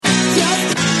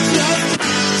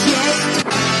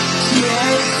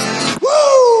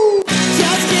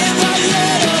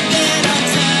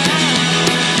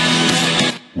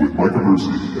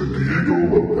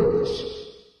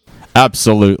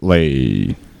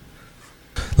Absolutely.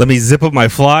 Let me zip up my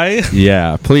fly.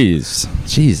 Yeah, please.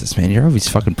 Jesus, man, you're always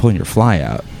fucking pulling your fly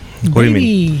out. What do you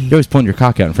mean? You're always pulling your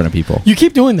cock out in front of people. You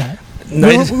keep doing that.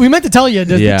 We meant to tell you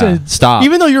to stop.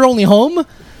 Even though you're only home,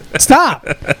 stop.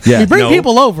 Yeah. You bring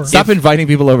people over. Stop inviting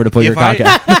people over to pull your cock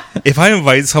out. If I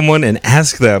invite someone and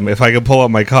ask them if I can pull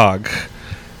out my cock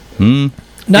in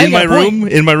my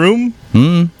room.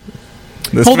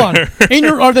 Hold on.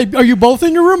 Are you both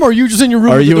in your room, or are you just in your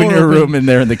room? Are you in your room and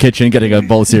they're in the kitchen getting a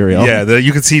bowl of cereal? Yeah,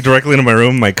 you can see directly into my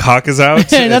room. My cock is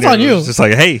out. Hey, that's on you. It's just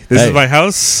like, hey, this is my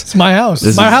house. It's my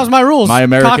house. My house, my rules. My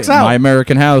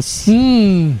American house.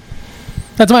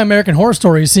 That's my American Horror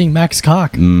Story, is seeing Mac's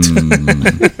cock.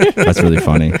 That's really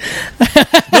funny. No,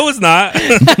 it's not.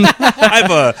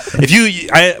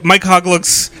 My cock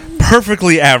looks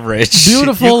perfectly average.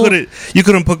 Beautiful. You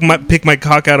couldn't pick my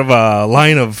cock out of a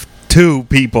line of 2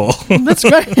 people. That's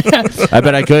great. I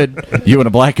bet I could. You and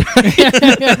a black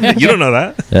guy. You don't know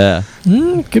that. Yeah.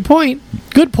 Good point.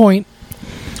 Good point.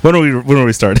 When are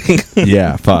we starting?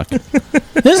 Yeah, fuck.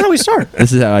 This is how we start.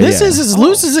 This is as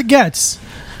loose as it gets.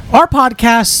 Our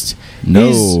podcast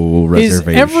reservations.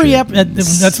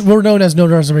 We're known as No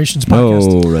Reservations Podcast.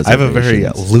 No reservations. I have a very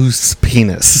loose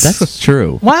penis. That's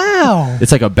true. Wow.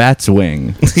 It's like a bat's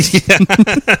wing.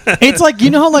 It's like,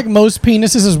 you know how like most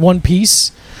penises is one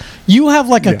piece? You have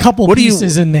like a couple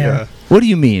pieces in there. Yeah. What do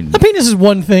you mean? A penis is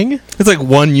one thing. It's like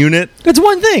one unit. It's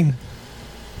one thing.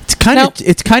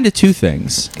 It's kind of 2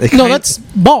 things. No, that's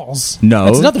balls. No,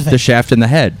 that's another thing. The shaft and the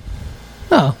head.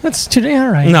 Oh, that's today. All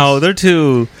right. No, they're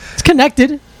 2. It's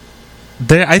connected.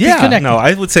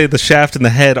 I would say the shaft and the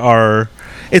head are.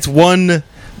 It's one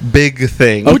big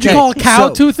thing. Would you call a cow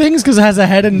 2 things because it has a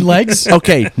head and legs?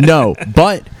 Okay, no,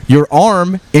 but your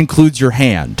arm includes your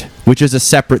hand, which is a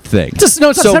separate thing. It's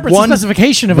a separate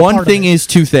specification of a part one thing of it. is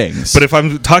 2 things. But if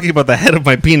I'm talking about the head of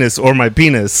my penis or my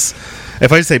penis,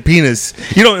 if I say penis,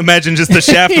 you don't imagine just the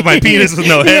shaft of my penis with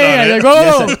no head on it.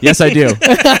 Like, yes, I do.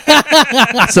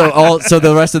 So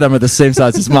the rest of them are the same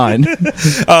size as mine.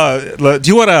 Do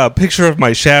you want a picture of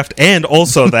my shaft and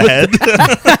also the head?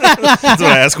 That's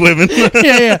what I ask women.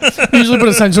 Yeah. Usually put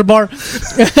a sensor bar.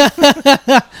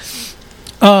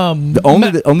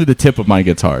 Only the tip of mine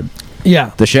gets hard.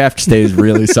 Yeah. The shaft stays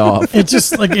really soft. It's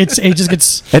just like it just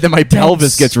gets. And then my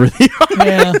pelvis gets really hard.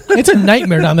 Yeah, it's a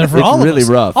nightmare down there for all of us. It's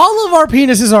really rough. All of our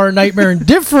penises are a nightmare in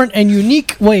different and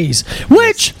unique ways,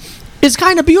 which is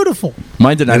kind of beautiful.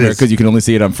 Mine's a nightmare because you can only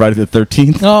see it on Friday the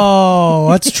 13th. Oh,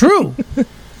 that's true.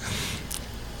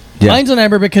 Yeah. Mine's a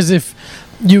nightmare because if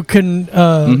you can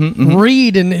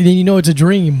read and you know it's a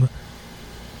dream.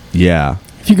 Yeah.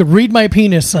 If you could read my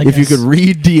penis, I guess. If you could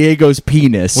read Diego's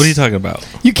penis. What are you talking about?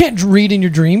 You can't read in your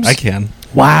dreams? I can.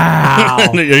 Wow.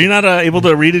 Are you not able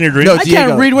to read in your dreams? No, I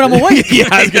can't read when I'm awake. Yeah,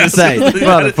 I was going to say.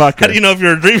 Motherfucker. How do you know if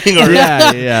you're dreaming or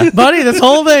Yeah. Buddy, this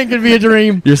whole thing could be a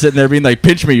dream. You're sitting there being like,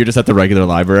 pinch me. You're just at the regular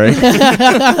library.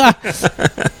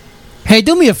 Hey,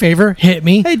 do me a favor. Hit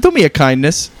me. Hey, do me a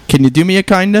kindness. Can you do me a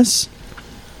kindness?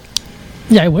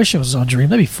 Yeah, I wish it was a dream.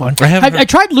 That'd be fun. I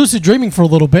tried lucid dreaming for a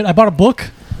little bit. I bought a book.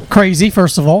 Crazy,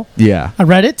 first of all. Yeah. I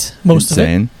read it, most of it.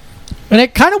 And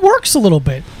it kind of works a little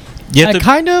bit. I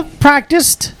kind of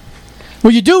practiced.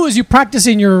 What you do is you practice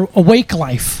in your awake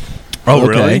life. Oh,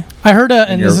 really? I heard,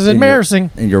 and this is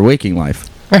embarrassing. In your waking life.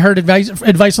 I heard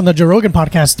advice on the Joe Rogan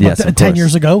podcast 10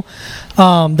 years ago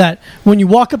that when you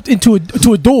walk up into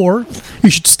a door, you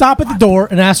should stop at the door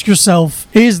and ask yourself,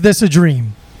 is this a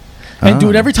dream? And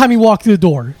do it every time you walk through the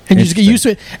door. And you just get used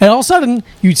to it. And all of a sudden,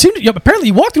 apparently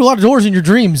you walk through a lot of doors in your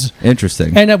dreams.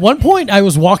 Interesting. And at one point, I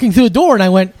was walking through the door and I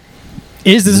went,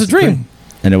 is this a dream?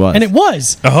 And it was. And it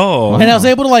was. Oh. And I was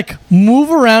able to move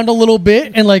around a little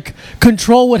bit and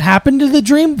control what happened to the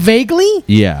dream vaguely.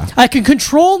 Yeah. I can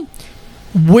control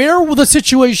where the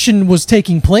situation was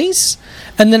taking place.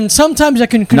 And then sometimes I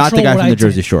can control not the guy from the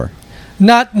Jersey Shore.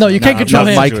 You can't control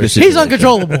him. Mike, he's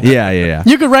uncontrollable. Yeah.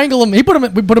 You could wrangle him. We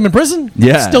put him in prison.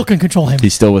 Yeah. Still can control him. He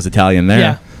still was Italian there.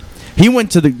 Yeah. He went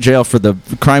to the jail for the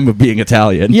crime of being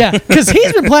Italian. Yeah, because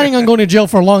he's been planning on going to jail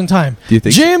for a long time. Do you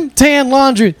think gym, tan,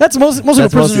 laundry. That's most of the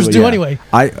prisoners do anyway.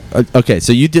 Okay,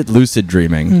 so you did lucid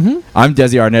dreaming. Mm-hmm. I'm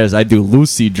Desi Arnaz. I do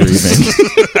lucid dreaming.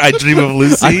 I dream of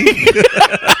Lucy.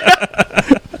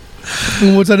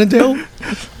 What's that entail?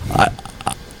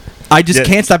 I just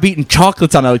can't stop eating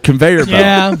chocolates on a conveyor belt.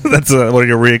 Yeah. That's one of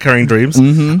your reoccurring dreams.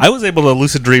 Mm-hmm. I was able to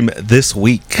lucid dream this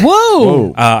week.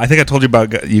 Whoa. I think I told you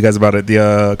guys about it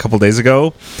a couple days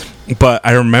ago. But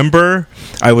I remember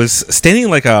I was standing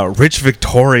in a rich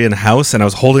Victorian house, and I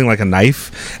was holding a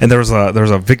knife, and there was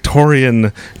a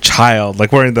Victorian child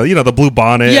wearing the blue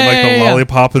bonnet and the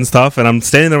lollipop and stuff, and I'm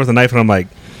standing there with a knife, and I'm like,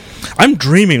 I'm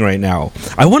dreaming right now.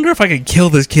 I wonder if I could kill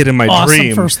this kid in my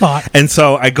dream. First thought. And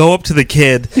so I go up to the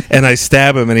kid and I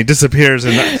stab him and he disappears.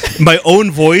 And my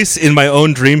own voice in my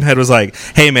own dream head was like,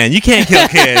 "Hey man, you can't kill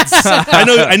kids.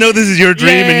 I know this is your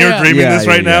dream and you're dreaming this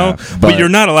right now, but you're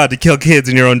not allowed to kill kids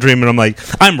in your own dream." And I'm like,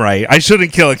 "I'm right. I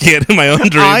shouldn't kill a kid in my own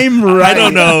dream. I'm right. I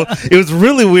don't know." It was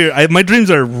really weird. My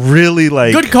dreams are really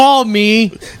like good call,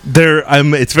 me.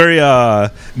 It's very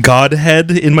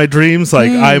Godhead in my dreams.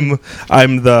 Like I'm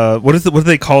the what do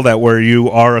they call that where you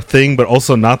are a thing but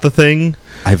also not the thing?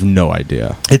 I have no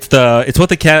idea. It's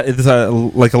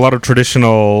like a lot of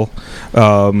traditional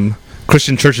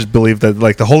Christian churches believe that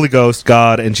like the Holy Ghost,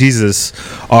 God, and Jesus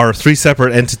are three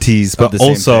separate entities, but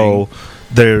also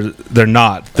they're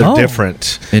not. They're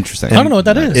different. Interesting. I don't know what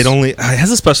that is. It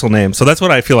has a special name, so that's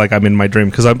what I feel like I'm in my dream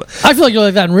because I feel like you're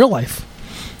like that in real life.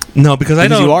 No, because I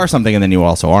don't. You are something, and then you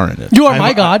also aren't it. You are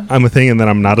my God. I'm a thing, and then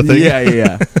I'm not a thing.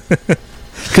 Yeah.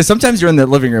 Because sometimes you're in the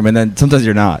living room, and then sometimes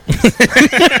you're not.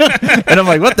 And I'm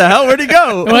like, what the hell? Where'd he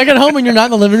go? When I get home and you're not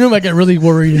in the living room, I get really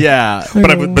worried. Yeah.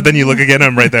 But then you look again,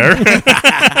 I'm right there.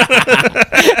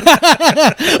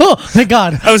 Oh, thank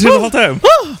God. I was here the whole time.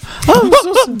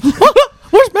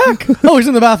 Where's Mac? Oh, he's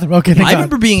in the bathroom. Okay, thank God. I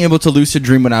remember being able to lucid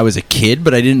dream when I was a kid,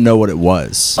 but I didn't know what it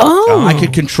was. Oh. I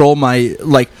could control my,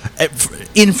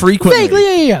 infrequently.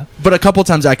 Vaguely, yeah. But a couple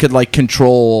times I could,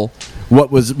 control what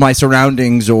was my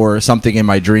surroundings or something in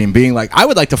my dream, being like, I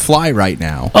would like to fly right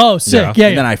now. Oh, sick. Yeah.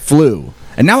 And then I flew.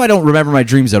 And now I don't remember my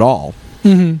dreams at all.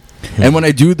 Mm-hmm. And when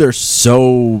I do, they're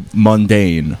so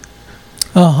mundane.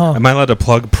 Uh-huh. Am I allowed to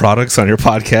plug products on your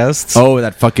podcasts? Oh,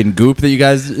 that fucking goop that you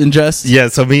guys ingest? Yeah,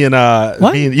 so me and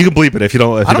you can bleep it if you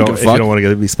don't want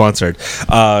to be sponsored.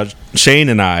 Shayne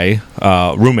and I,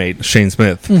 roommate Shayne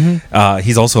Smith,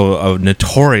 he's also a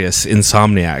notorious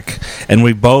insomniac, and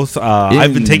we both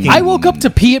I've been taking. I woke up to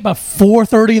pee at about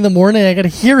 4:30 in the morning. I got to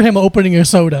hear him opening a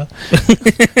soda.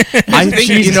 I think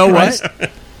you know what?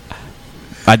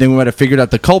 I think we might have figured out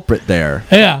the culprit there.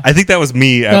 Yeah. I think that was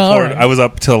me at right. I was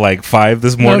up till 5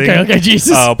 this morning. Okay,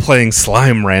 Jesus. Playing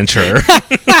Slime Rancher.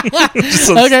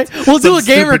 Okay, we'll do a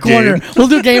gamer corner. We'll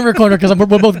do a gamer corner because we're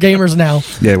both gamers now.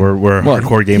 Yeah, we're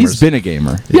hardcore gamers. He's been a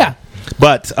gamer. Yeah.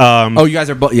 But you guys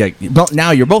are both. Yeah,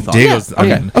 now you're both on. Diego's,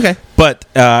 Okay. But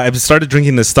I've started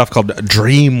drinking this stuff called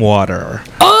Dream Water.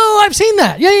 Oh, I've seen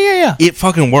that. Yeah. It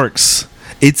fucking works.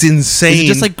 It's insane. Is it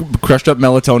just like crushed up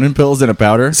melatonin pills in a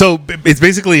powder? So it's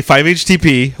basically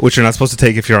 5-HTP, which you're not supposed to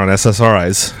take if you're on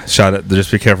SSRIs. Shot it.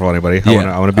 Just be careful, anybody.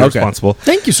 I want to be responsible.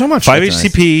 Thank you so much.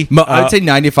 5-HTP. Nice. I'd say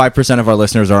 95% of our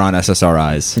listeners are on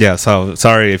SSRIs. Yeah. So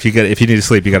sorry if you need to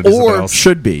sleep, you got to do something else. Or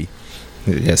should be.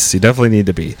 Yes, you definitely need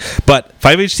to be. But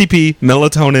 5-HTP,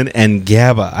 melatonin, and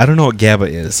GABA. I don't know what GABA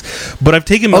is, but I've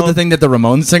taken. The thing that the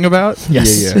Ramones sing about.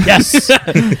 Yes. Yeah. Yes.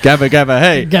 GABA,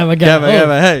 hey. GABA,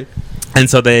 hey. And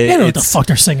so they don't know what the fuck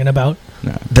they're singing about.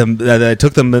 No. I've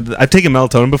taken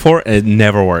melatonin before and it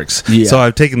never works. Yeah. So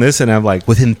I've taken this and I'm like,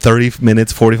 within 30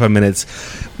 minutes, 45 minutes,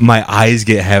 my eyes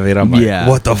get heavy and I'm like,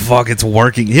 what the fuck? It's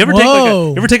working. You ever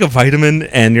take a vitamin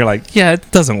and you're like, yeah,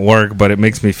 it doesn't work, but it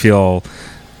makes me feel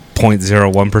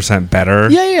 0.01%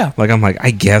 better. Yeah. Like I'm like,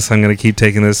 I guess I'm gonna keep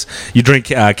taking this. You drink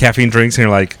caffeine drinks and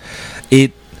you're like,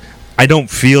 I don't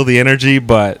feel the energy,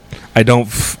 but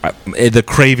the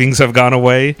cravings have gone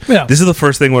away. Yeah. This is the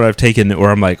first thing where I've taken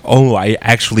where I'm like, oh, I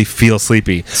actually feel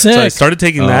sleepy. Sick. So I started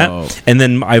taking that, and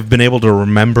then I've been able to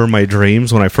remember my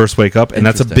dreams when I first wake up, and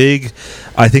that's a big,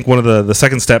 I think one of the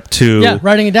second step to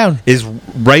writing it down is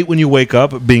right when you wake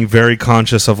up, being very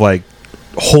conscious of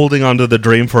holding onto the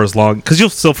dream for as long, because you'll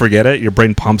still forget it. Your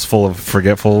brain pumps full of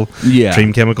forgetful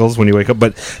dream chemicals when you wake up,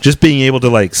 but just being able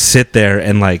to sit there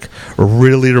and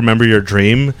really remember your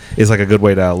dream is a good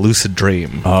way to lucid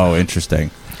dream. Oh, interesting.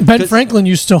 Ben Franklin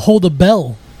used to hold a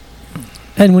bell,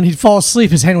 and when he'd fall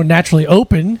asleep, his hand would naturally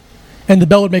open, and the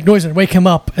bell would make noise and wake him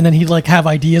up, and then he'd have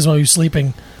ideas while he was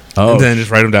sleeping. Oh, and then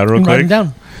just write them down real quick. Write them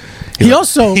down. He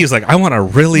was like, I want to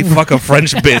really fuck a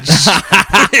French bitch.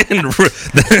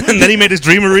 and then he made his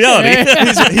dream a reality.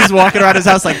 He's walking around his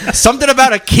house something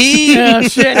about a key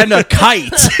and a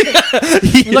kite.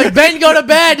 Ben, go to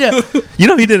bed.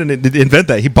 He didn't invent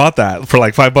that. He bought that for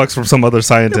 $5 from some other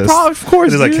scientist. Of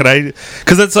course. He's like, can I?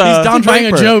 Because that's he's Don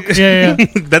buying a joke. Yeah.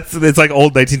 It's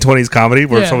old 1920s comedy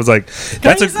where someone's like,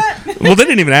 that's well, they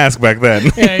didn't even ask back then.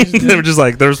 They were just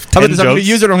like, there's 10 jokes. I'm going to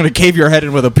use it. Or I'm going to cave your head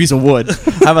in with a piece of wood.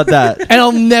 How about that? And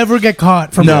I'll never get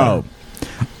caught from that.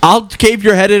 I'll cave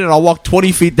your head in and I'll walk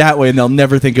 20 feet that way and they'll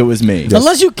never think it was me.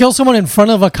 Unless you kill someone in front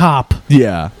of a cop.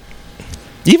 Yeah.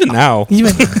 Even now.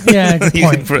 Good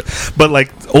point.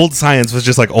 But old science was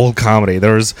just old comedy.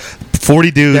 There was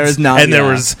 40 dudes, There's not- and there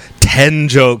yeah. was 10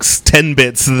 jokes, 10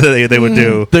 bits that they would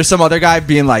do. There's some other guy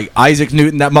being like, Isaac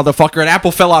Newton, that motherfucker, an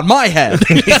apple fell on my head.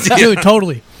 Dude,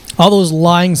 totally. All those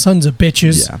lying sons of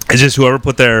bitches. Yeah. It's just whoever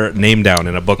put their name down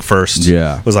in a book first.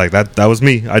 Yeah. Was like, that was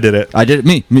me. I did it. I did it.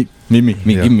 Me.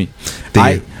 Yeah. Me.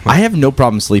 I have no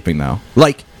problem sleeping now.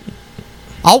 Like,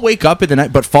 I'll wake up in the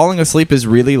night, but falling asleep is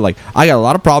really like, I got a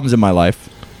lot of problems in my life.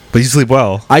 But you sleep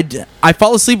well. I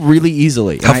fall asleep really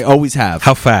easily, and I always have.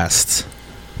 How fast?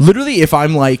 Literally, if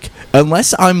I'm like,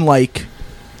 unless I'm like,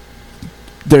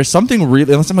 there's something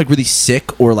really, unless I'm like really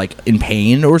sick or like in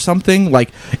pain or something,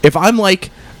 like if I'm like,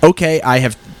 okay, I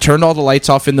have turned all the lights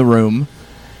off in the room,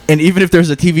 and even if there's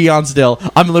a TV on still,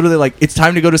 I'm literally like, it's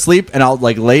time to go to sleep, and I'll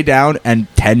like lay down,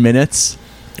 and 10 minutes,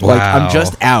 like I'm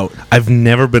just out. I've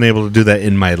never been able to do that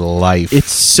in my life.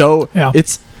 It's so,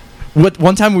 it's, what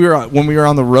one time when we were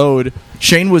on the road,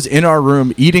 Shayne was in our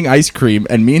room eating ice cream,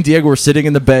 and me and Diego were sitting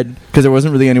in the bed because there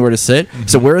wasn't really anywhere to sit.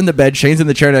 So we're in the bed, Shayne's in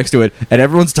the chair next to it, and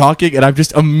everyone's talking, and I'm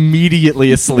just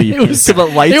immediately asleep. It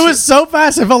was so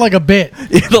fast, it felt like a bit.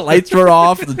 The lights were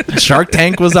off. The Shark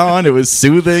Tank was on. It was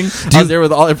soothing. I was there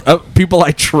with all people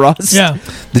I trust. Yeah.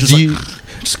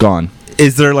 Just gone.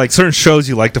 Is there like certain shows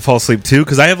you like to fall asleep to?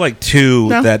 Because I have like two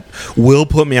that will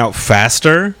put me out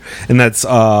faster, and that's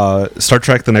Star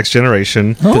Trek: The Next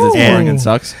Generation. Because it's boring and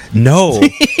sucks. No,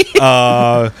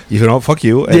 you know, fuck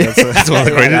you. And that's one of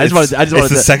the greatest. It's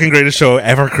the second greatest show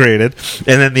ever created,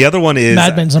 and then the other one is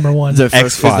Mad Men's number one.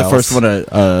 X-Files. The first one.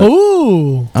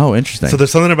 Ooh. Oh, interesting. So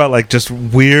there's something about like just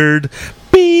weird,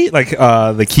 like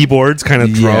the keyboards kind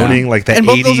of droning, like the and 80s,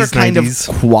 both those are kind 90s.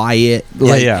 of quiet.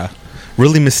 Like, yeah.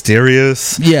 Really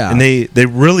mysterious. Yeah. And they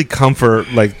really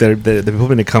comfort, like they put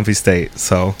me in a comfy state.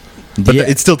 So, but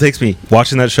it still takes me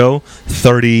watching that show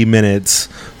 30 minutes,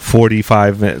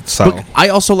 45 minutes. So But I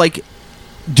also like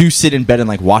do sit in bed and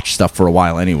like watch stuff for a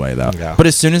while anyway, though. Yeah. But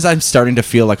as soon as I'm starting to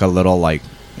feel like a little like,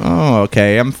 oh,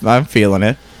 okay, I'm feeling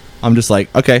it. I'm just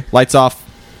like, okay, lights off.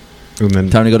 and then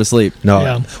Time to go to sleep. no,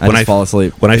 Yeah. when I fall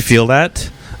asleep. When I feel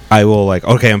that, I will like,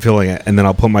 okay, I'm feeling it, and then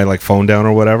I'll put my like phone down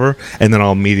or whatever, and then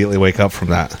I'll immediately wake up from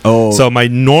that. Oh. So my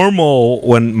normal,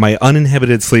 when my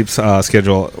uninhibited sleep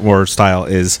schedule or style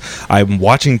is, I'm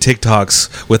watching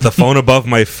TikToks with the phone above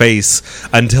my face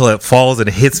until it falls and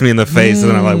hits me in the face,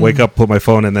 and then I like wake up, put my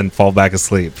phone, and then fall back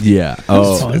asleep. Yeah.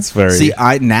 Oh, It's very. See,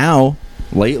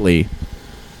 lately,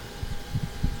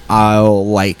 I'll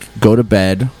like go to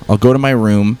bed. I'll go to my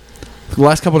room. The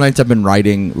last couple nights I've been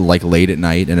writing like late at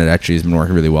night, and it actually has been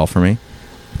working really well for me.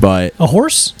 But A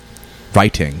horse?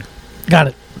 writing, Got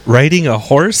it. Riding a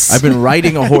horse? I've been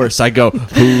riding a horse. I go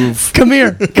hoof, Come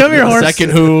here, horse.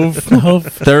 second hoof, Hoof.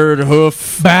 third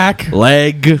hoof, Back.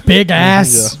 leg, Big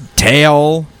ass.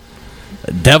 tail,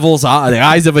 devil's eye, the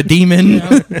eyes of a demon,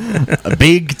 a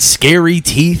big scary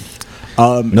teeth.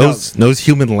 knows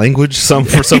human language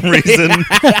for some reason.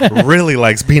 Really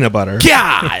likes peanut butter.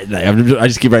 God, I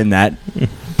just keep writing that.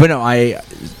 But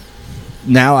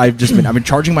no, I've been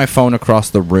charging my phone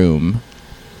across the room,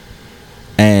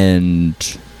 and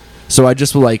so I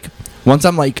just like, once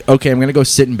I'm like, okay, I'm gonna go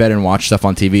sit in bed and watch stuff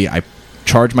on TV, I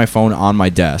charge my phone on my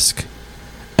desk,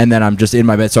 and then I'm just in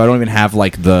my bed, so I don't even have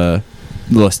like the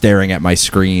little staring at my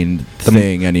screen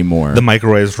thing anymore. The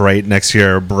microwave's right next to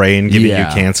your brain, giving you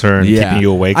cancer and keeping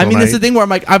you awake. I mean, all that's the night. thing where I'm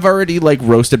like, I've already like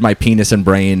roasted my penis and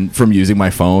brain from using my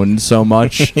phone so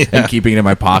much and keeping it in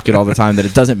my pocket all the time that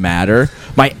it doesn't matter.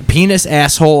 My penis,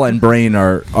 asshole, and brain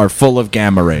are full of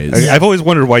gamma rays. I've always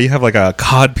wondered why you have like a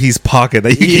codpiece pocket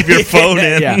that you keep your phone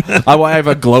in. Yeah, I have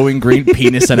a glowing green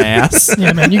penis and ass.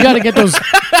 Yeah, man, you got to get those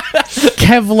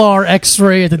Kevlar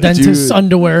X-ray at the dentist's Dude,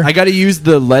 underwear. I got to use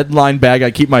the lead line bag I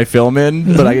keep my film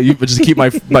in, but I just keep my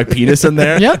penis in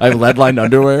there. Yep. I have lead lined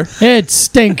underwear. It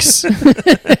stinks.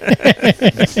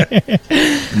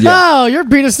 Oh, your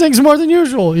penis stinks more than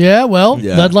usual. Yeah, well,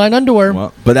 Yeah. lead line underwear.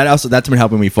 Well, but that's been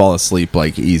helping me fall asleep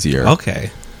like easier.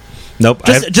 Okay. Nope.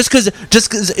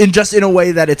 Just in a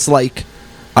way that it's like,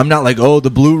 I'm not like, oh,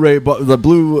 the Blu-ray,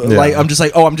 like, I'm just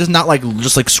like, oh, I'm just not like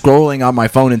scrolling on my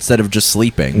phone instead of just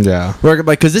sleeping. Yeah. Like,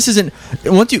 because this isn't,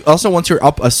 once you're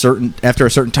up after a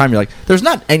certain time, you're like, there's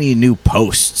not any new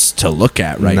posts to look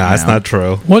at right now. Nah, that's not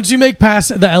true. Once you make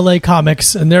past the LA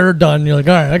comics and they're done, you're like,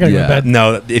 all right, I gotta go to bed.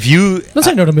 No, if you Don't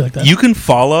say no to me like that. you can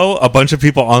follow a bunch of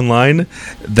people online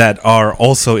that are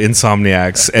also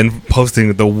insomniacs and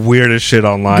posting the weirdest shit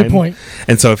online. Good point.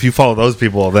 And so if you follow those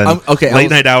people, then Okay, late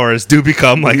night hours do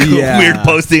become some like weird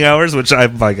posting hours, which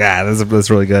I'm like, that's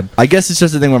really good. I guess it's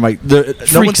just a thing where no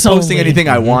one's posting only. anything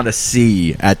I want to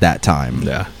see at that time.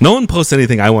 Yeah, no one posts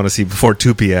anything I want to see before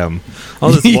 2 p.m.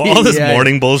 All this Yeah.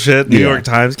 morning bullshit. New Yeah. York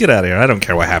Times, get out of here! I don't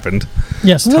care what happened.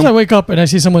 Yeah, sometimes I wake up and I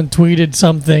see someone tweeted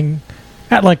something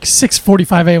at like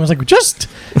 6:45 a.m. I was like, just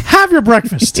have your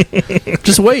breakfast.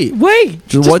 Just wait.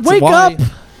 Just wake up.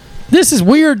 This is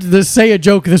weird to say a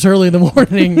joke this early in the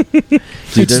morning.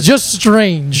 It's just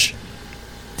strange.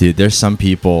 Dude, there's some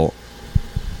people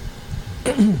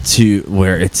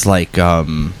where it's like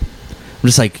I'm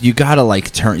just like, you gotta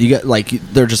like turn, you got like,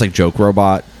 they're just like joke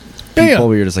robot people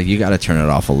where you're just like, you gotta turn it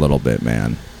off a little bit,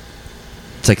 man.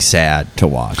 It's like sad to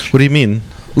watch. What do you mean?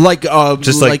 Like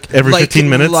just like every 15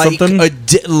 minutes, something?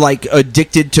 Like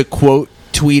addicted to quote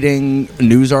tweeting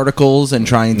news articles and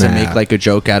trying to make like a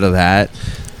joke out of that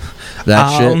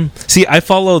shit. See, I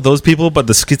follow those people, but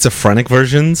the schizophrenic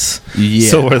versions. Yeah.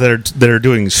 So where they're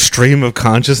doing stream of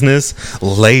consciousness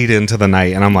late into the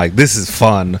night, and I'm like, this is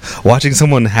fun. Watching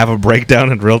someone have a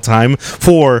breakdown in real time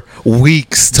for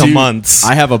weeks to months.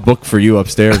 I have a book for you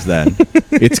upstairs then.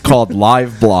 It's called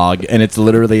Live Blog, and it's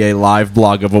literally a live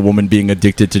blog of a woman being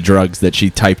addicted to drugs that she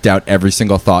typed out every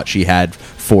single thought she had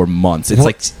for months. It's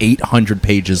like 800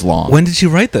 pages long. When did you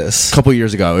write this? A couple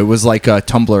years ago. It was like a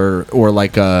Tumblr or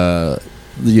like a,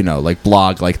 like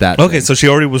blog like that. Okay, so she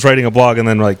already was writing a blog, and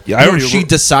then like she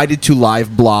decided to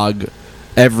live blog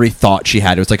every thought she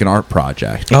had. It was like an art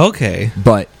project. Okay,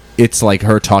 but it's like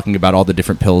her talking about all the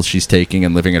different pills she's taking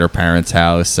and living at her parents'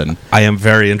 house. And I am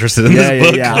very interested in this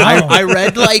book. Yeah. I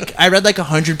read like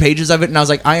 100 pages of it, and I was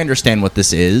like, I understand what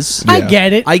this is. I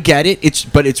get it.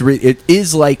 It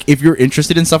is like, if you're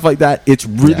interested in stuff like that, it's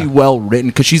really well written,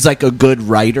 because she's like a good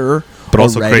writer, but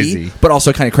also crazy, but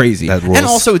also kind of crazy. And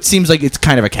also, it seems like it's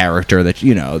kind of a character that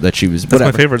that she was. That's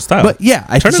my favorite style. But yeah,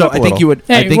 I think you would.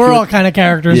 Hey, we're all kind of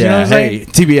characters. Yeah, you know what I'm saying?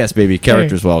 TBS baby,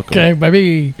 characters welcome. Okay,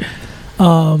 baby.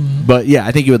 But yeah,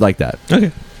 I think you would like that.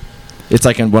 Okay. It's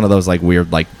like in one of those like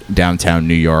weird like downtown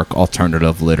New York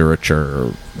alternative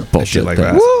literature bullshit like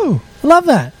things. that. Woo! Love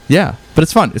that. Yeah, but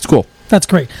it's fun. It's cool. That's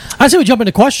great. I say we jump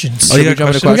into questions. Oh, you got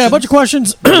questions? We got a bunch of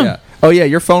questions. Yeah. Oh yeah,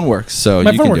 your phone works, so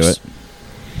My you phone can do works. it.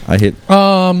 I hit.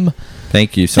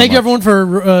 Thank you so much. Thank you everyone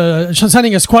for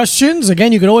sending us questions.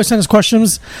 Again, you can always send us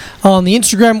questions on the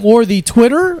Instagram or the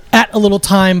Twitter at A Little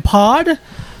Time Pod.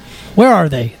 Where are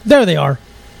they? There they are.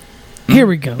 Here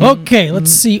we go. Okay,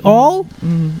 let's see all.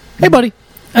 Hey, buddy.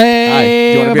 Hey. Hi.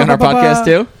 Do you want to be on our podcast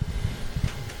too?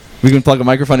 We can plug a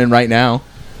microphone in right now.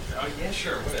 Oh yeah,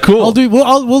 sure. Whatever. Cool.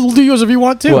 We'll do yours if you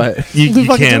want to. What? You We'll do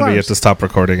fucking can, 2 but you hours. have to stop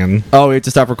recording and We have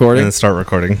to stop recording. then start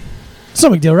recording. It's no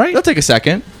big deal, right? That'll take a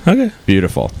second. Okay.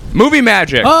 Beautiful. Movie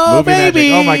magic. Oh, Movie magic.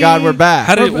 baby. Oh my God, we're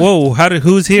back.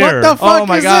 Who's here? What the fuck Oh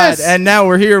my is God! this? And now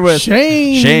we're here with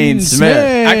Shayne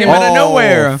Smith. I came out of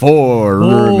nowhere. 4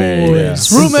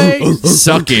 roommates. Roommates.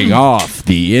 Sucking off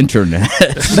the internet.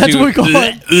 That's what we call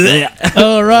it.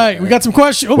 All right. We got some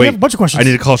questions. Oh, we have a bunch of questions. I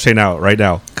need to call Shayne out right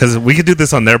now because we could do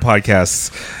this on their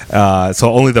podcasts.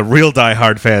 So only the real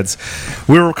diehard fans.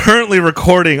 We're currently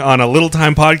recording on a Little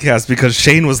Time podcast because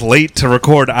Shayne was late to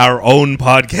record our own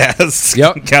podcast.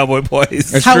 Yep. Cowboy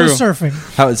Boys. It's How true. was surfing?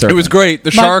 How is It was great.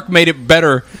 The shark made it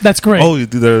better. That's great. Oh,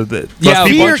 Yeah,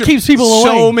 Fear keeps people away.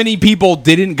 So many people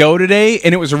didn't go today,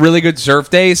 and it was a really good surf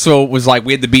day. So it was like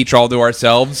we had the beach all to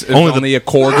ourselves. It was only a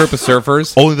core group of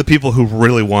surfers. Only the people who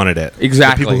really wanted it.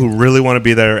 Exactly. The people who really want to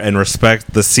be there and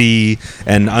respect the sea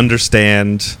and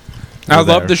understand. I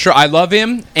love the shark. I love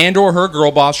him and or her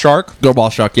girl boss shark. Girl ball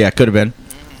shark, yeah, could have been.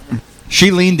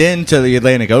 She leaned into the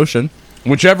Atlantic Ocean.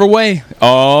 Whichever way.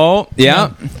 Oh,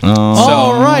 yeah.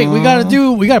 All right. We got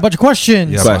a bunch of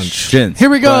questions. Yeah. Questions. Here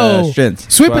we go. Questions.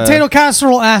 Sweet Potato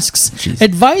Casserole asks,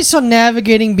 advice on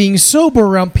navigating being sober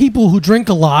around people who drink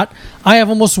a lot. I have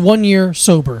almost 1 year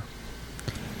sober.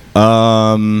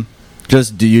 You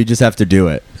just have to do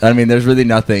it. I mean, there's really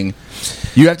nothing.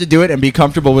 You have to do it and be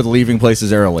comfortable with leaving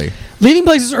places early. Leaving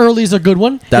places early is a good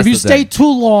one. That's if you the stay thing.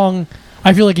 too long,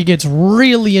 I feel like it gets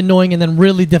really annoying and then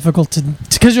really difficult to,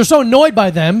 because you're so annoyed by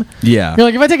them. Yeah. You're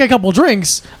like, if I take a couple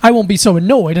drinks, I won't be so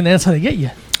annoyed, and that's how they get you.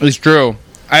 It's true.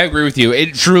 I agree with you.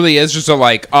 It truly is just a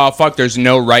like, oh, fuck, there's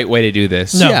no right way to do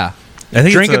this. No. Yeah. I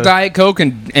think Drink a Diet Coke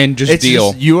and just It's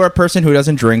deal. just, you are a person who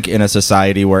doesn't drink in a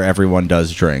society where everyone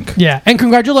does drink. Yeah, and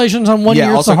congratulations on 1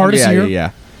 year. It's the hardest year.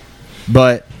 Yeah.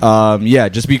 But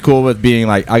just be cool with being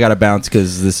like, I gotta bounce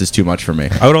because this is too much for me.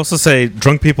 I would also say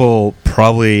drunk people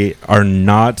probably are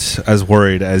not as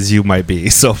worried as you might be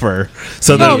sober.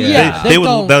 So No, they they would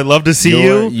don't. they'd love to see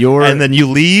you, and then you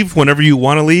leave whenever you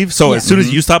want to leave. So Yeah. as soon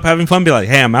as you stop having fun, be like,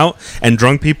 "Hey, I'm out." And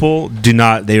drunk people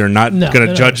they are not No, going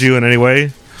they to judge don't. you in any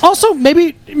way. Also,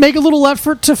 maybe make a little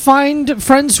effort to find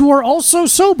friends who are also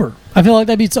sober. I feel like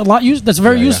that'd be a lot. That's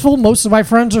very useful. Most of my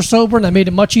friends are sober, and that made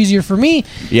it much easier for me.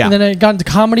 Yeah. And then I got into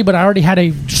comedy, but I already had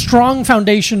a strong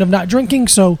foundation of not drinking,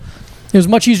 so it was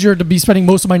much easier to be spending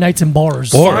most of my nights in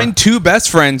bars. Or- Find two best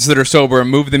friends that are sober and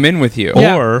move them in with you.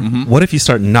 Yeah. Or what if you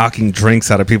start knocking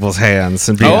drinks out of people's hands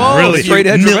and being really straight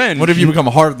edge revenge. What if you become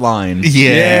a hardline?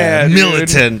 Yeah, dude.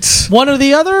 militant. One or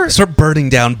the other. Start burning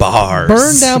down bars.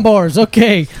 Burn down bars.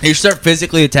 Okay. You start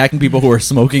physically attacking people who are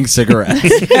smoking cigarettes.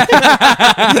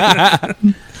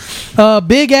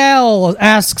 Big Al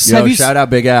asks, Yo, shout out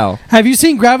Big Al. have you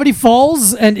seen Gravity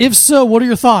Falls? And if so, what are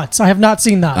your thoughts? I have not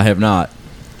seen that. I have not.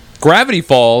 Gravity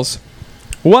Falls.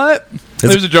 What?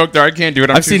 There's a joke there. I can't do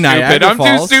it. I've seen Niagara I'm too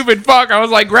Falls. stupid. Fuck. I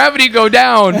was like, gravity go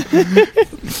down. Mac?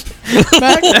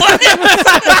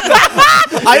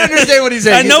 I understand what he's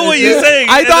saying. I know what you're saying.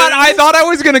 I thought I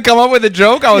was gonna come up with a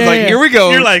joke. I was Yeah, like, yeah. here we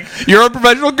go. You're like- you're a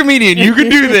professional comedian. You can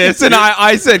do this. And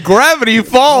I said Gravity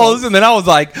Falls, and then I was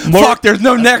like, fuck, there's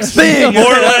no next thing. More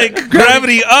like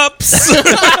gravity ups.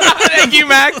 Thank you,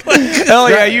 Mac. Hell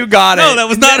yeah, you got it. No, that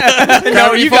was not.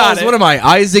 No, you got it. What am I,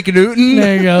 Isaac Newton?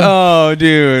 There you go. Oh,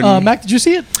 dude. Mac, did you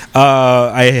see it?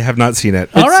 I have not seen it.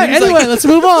 All right. seems Anyway, like- let's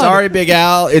move on. Sorry, Big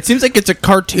Al. It seems like it's a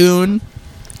cartoon.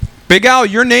 Big Al,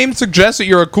 your name suggests that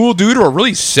you're a cool dude or a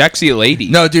really sexy lady.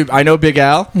 No, dude, I know Big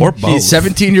Al. Or both. He's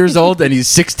 17 years old and he's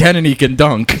 6'10" and he can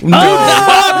dunk. Fuck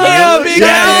yeah, Big Yeah,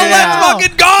 Al, yeah, yeah. let's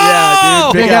fucking go! Yeah,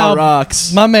 dude, Big, Big Al Al,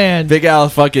 rocks. My man. Big Al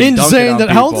fucking Insane. dunking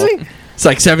on How old is people. he? It's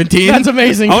like 17. That's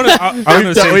amazing. I want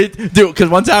to say. Dude, because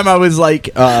one time I was like,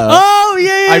 Oh,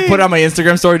 yeah. I put on my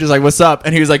Instagram story just like, what's up?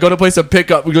 And he was like, go to play some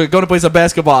pickup. Go to play some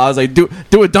basketball. I was like, do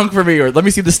a dunk for me or let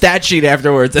me see the stat sheet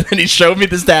afterwards. And then he showed me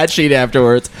the stat sheet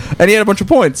afterwards. And he had a bunch of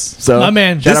points. So, My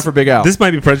man. shout out for Big Al. This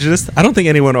might be prejudiced. I don't think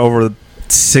anyone over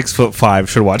 6'5"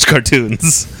 should watch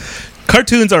cartoons.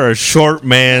 Cartoons are a short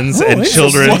man's and interesting.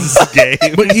 children's game.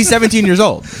 But he's 17 years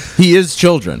old. He is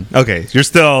children. Okay, you're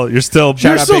still You're Shout still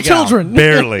out Big Al. children.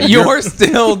 barely. You're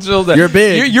still children. You're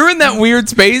big. You're in that weird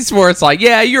space where it's like,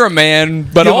 yeah, you're a man,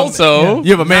 but You have a- also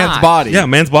You have a man's not. body. Yeah,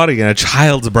 man's body and a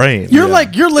child's brain. You're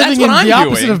like, you're living That's in what the I'm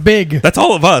opposite doing. of big. That's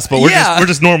all of us, but Yeah. we're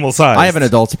just normal size. I have an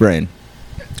adult's brain.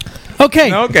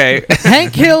 Okay. Okay.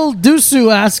 Hank Hill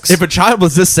Dusu asks, If a child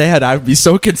was this sad, I would be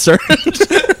so concerned.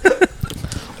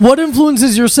 what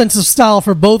influences your sense of style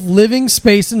for both living,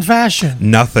 space, and fashion?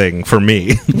 Nothing for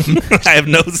me. I have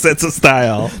no sense of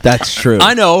style. That's true.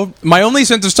 I know. My only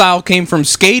sense of style came from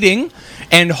skating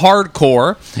and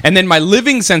hardcore, and then my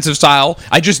living sense of style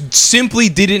I just simply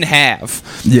didn't have.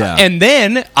 Yeah. And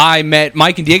then I met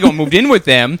Mike and Diego and moved in with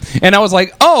them, and I was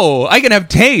like, oh, I can have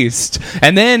taste.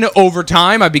 And then over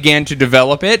time I began to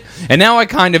develop it, and now I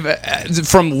kind of,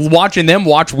 from watching them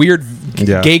watch weird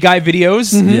Yeah. gay guy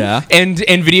videos Yeah. and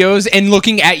videos and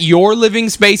looking at your living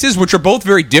spaces, which are both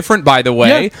very different, by the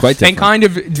way. Yeah, quite And different. kind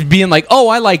of being like, oh,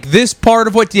 I like this part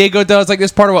of what Diego does, like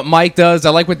this part of what Mike does. I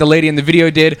like what the lady in the video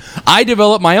did. I developed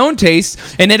my own taste,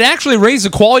 and it actually raised the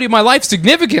quality of my life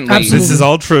significantly. Absolutely. This is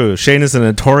all true. Shayne is a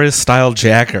notorious style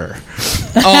jacker.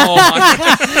 Oh,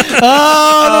 my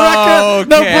Oh,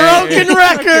 the broken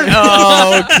record.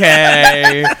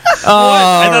 Okay.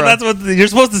 I thought that's what you're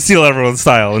supposed to steal everyone's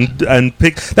style and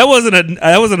pick. That wasn't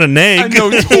a nag.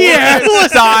 Yeah.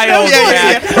 Style.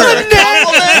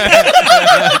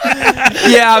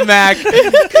 Yeah, Mac.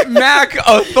 Mac,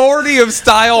 authority of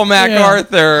style,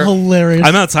 MacArthur. Hilarious.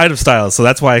 I'm outside of style, so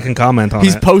that's why I can comment on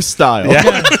He's it. post style.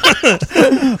 Yeah.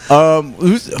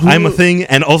 Who, I'm a thing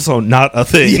and also not a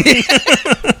thing.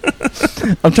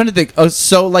 I'm trying to think.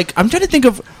 I'm trying to think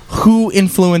of who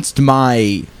influenced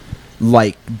my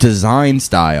like design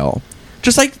style.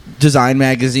 Just like design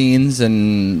magazines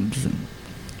and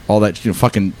all that,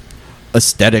 fucking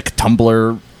aesthetic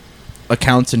Tumblr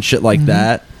accounts and shit like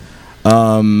that.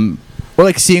 Or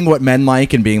like seeing what men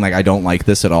like and being like, I don't like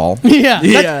this at all. Yeah,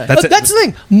 Yeah. That's the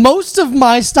thing. Most of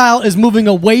my style is moving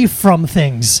away from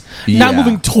things, not Yeah.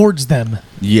 moving towards them.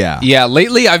 Yeah. Yeah,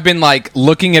 lately I've been like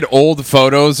looking at old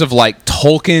photos of like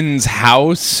Tolkien's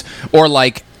house or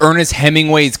like Ernest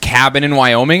Hemingway's cabin in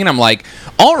Wyoming, and I'm like,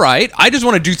 all right, I just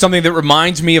want to do something that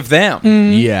reminds me of them.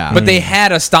 Yeah. But they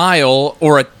had a style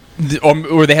or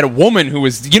they had a woman who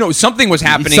was, something was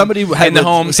happening somebody had in the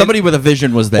home. Somebody with a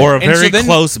vision was there. Or a And so very then-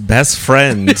 close best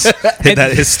friend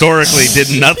that historically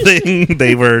did nothing.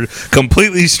 They were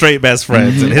completely straight best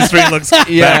friends, and history looks back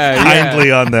Yeah.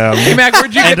 kindly on them. Hey, Mac,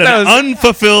 where'd you get And an those?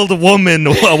 unfulfilled woman,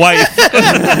 a wife.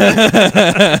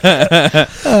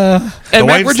 And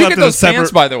Mac, wife where'd you slept get in a those pants,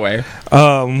 separate- by the way?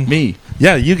 Me.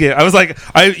 Yeah, you get. I was like,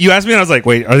 you asked me, and I was like,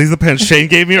 wait, are these the pants Shayne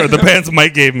gave me, or the pants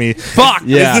Mike gave me? Fuck.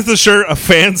 Yeah. Is this a shirt a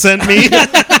fan sent me?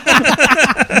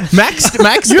 Mac's You're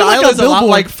like style a is a lot billboard.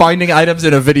 like finding items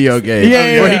in a video game,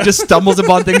 Yeah, where yeah. he just stumbles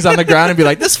upon things on the ground and be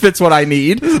like, "This fits what I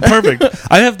need." Perfect.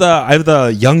 I have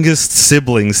the youngest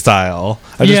sibling style.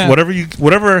 I just Yeah.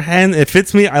 whatever hand it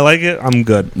fits me, I like it. I'm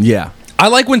good. Yeah. I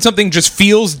like when something just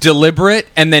feels deliberate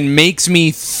and then makes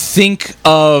me think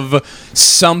of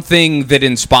something that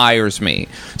inspires me.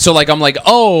 So like I'm like,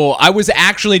 oh, I was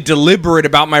actually deliberate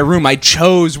about my room. I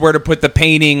chose where to put the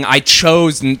painting. I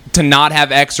chose to not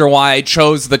have X or Y. I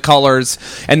chose the colors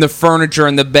and the furniture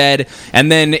and the bed.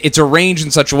 And then it's arranged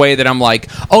in such a way that I'm like,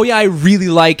 oh yeah, I really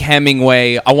like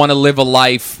Hemingway. I want to live a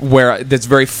life where that's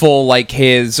very full like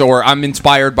his, or I'm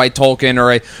inspired by Tolkien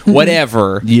or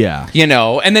whatever. Yeah. You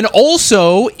know, and then also,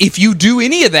 if you do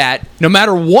any of that, no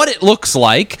matter what it looks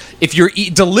like, if you're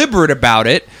deliberate about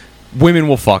it, women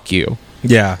will fuck you.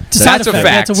 Yeah. It's a side That's a effect.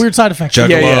 fact. That's a weird side effect.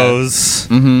 Juggalos.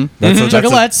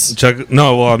 Juggalettes.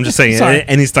 No, well, I'm just saying Sorry.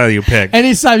 any style you pick.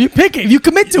 Any side you pick it, if you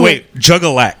commit to it. Wait,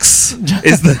 Juggalex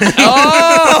is the.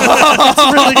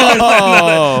 It's really good.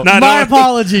 No, My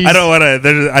apologies. I don't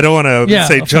want to Yeah,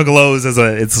 say okay. Juggalos as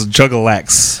it's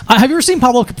Juggalex. Have you ever seen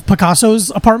Pablo Picasso's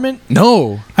apartment?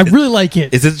 No. I really like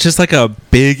it. Is it just like a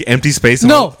big empty space?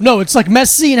 No, it's like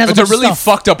messy and has It's a bunch of really stuff.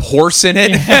 fucked up horse in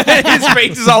it. His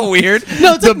face is all weird.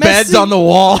 No, it's The like bed's messy. on the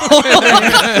wall.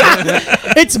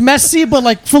 It's messy, but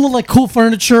like full of like cool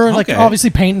furniture and like Okay. obviously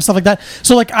paint and stuff like that.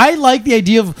 So like I like the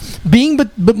idea of being, but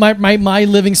my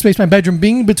living space, my bedroom,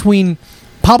 being between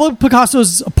Pablo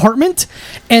Picasso's apartment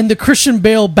and the Christian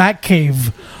Bale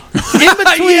Batcave. In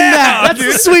between that's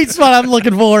the sweet spot I'm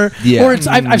looking for. Yeah. Or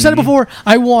I've said it before.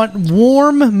 I want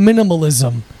warm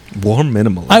minimalism. Warm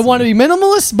minimalism. I want to be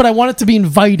minimalist, but I want it to be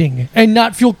inviting and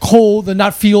not feel cold and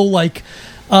not feel like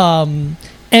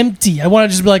empty. I want to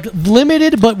just be like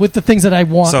limited, but with the things that I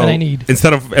want So and I need.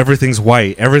 instead of everything's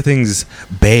white, everything's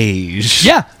beige.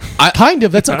 Yeah, kind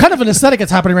of. That's kind of an aesthetic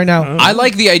that's happening right now. I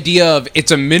like the idea of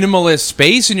it's a minimalist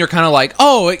space, and you're kind of like,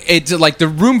 oh, it's like the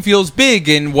room feels big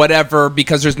and whatever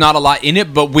because there's not a lot in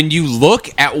it. But when you look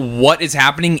at what is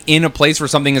happening in a place where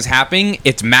something is happening,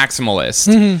 it's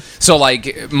maximalist. So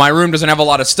like my room doesn't have a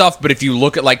lot of stuff, but if you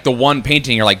look at like the one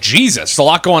painting, you're like, Jesus, a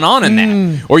lot going on in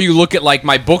that. Or you look at like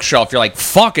my bookshelf, you're like,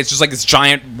 fuck, it's just like this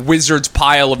giant wizard's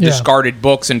pile of Yeah. discarded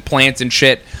books and plants and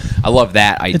shit. I love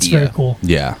that idea. It's very cool.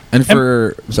 Yeah. And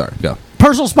for sorry, go.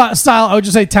 Personal style, I would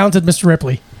just say talented Mr.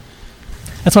 Ripley.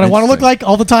 That's what I want to look Interesting. like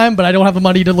all the time, but I don't have the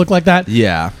money to look like that.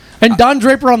 Yeah. And Don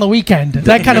Draper on the weekend.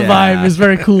 That kind of Yeah. vibe is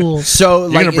very cool. So You're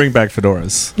like gonna bring back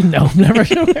fedoras. No, never.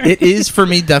 it is for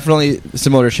me definitely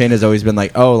similar to Shayne. Has always been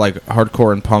like, oh, like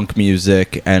hardcore and punk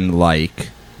music and like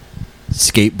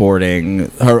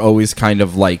skateboarding are always kind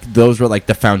of like, those were like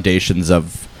the foundations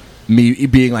of me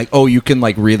being like, oh, you can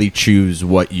like really choose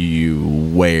what you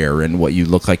wear and what you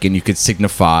look like, and you could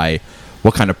signify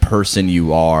what kind of person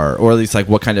you are, or at least like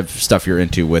what kind of stuff you're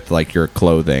into with like your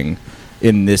clothing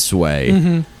in this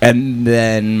way. And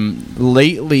then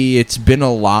lately it's been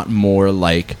a lot more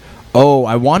like, oh,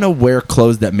 I want to wear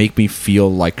clothes that make me feel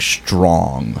like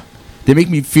strong. They make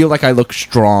me feel like I look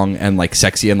strong and like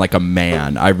sexy and like a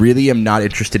man. I really am not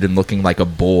interested in looking like a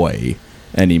boy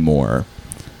anymore.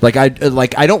 Like I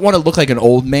don't want to look like an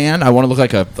old man. I want to look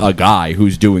like a guy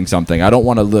who's doing something. I don't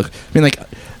want to look. I mean, like,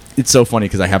 it's so funny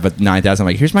because I have a 9,000. I'm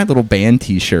like, here's my little band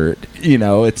T-shirt. You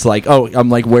know, it's like, oh, I'm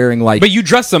like wearing like. But you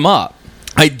dress them up.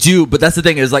 I do, but that's the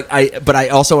thing is like I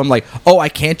also am like, oh, I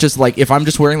can't just like, if I'm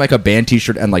just wearing like a band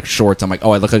T-shirt and like shorts, I'm like,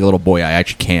 oh, I look like a little boy. I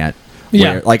actually can't.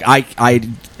 Yeah. Wear. Like I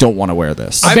don't want to wear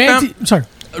this. Sorry.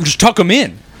 Just tuck them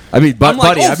in. I mean, I'm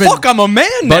like, buddy, oh, fuck, I'm a man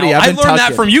now. Buddy, I've I been learned that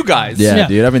tucking. from you guys. Yeah, Yeah.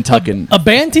 dude, I've been tucking. A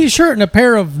band T-shirt and a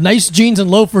pair of nice jeans and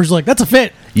loafers, like that's a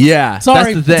fit. Yeah,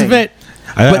 Sorry, that's the thing. it's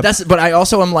a fit. But I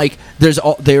also am like,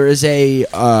 there is a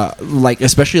like,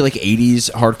 especially like 80s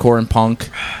hardcore and punk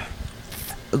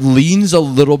leans a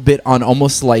little bit on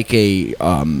almost like a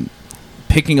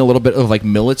picking a little bit of like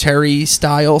military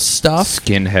style stuff,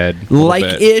 Skinhead.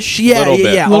 like ish, yeah, Little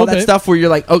bit. yeah, all Little that bit. stuff where you're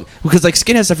like, oh, because like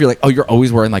skinhead stuff, you're like, oh, you're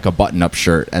always wearing like a button up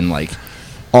shirt and like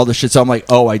all the shit. So I'm like,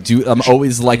 oh, I'm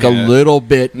always like a little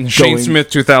bit Shane going, Smith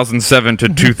 2007 to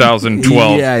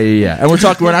 2012. yeah, and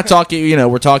we're not talking, you know,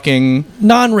 we're talking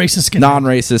Non-racist skin.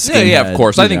 non-racist. Yeah, of skinhead,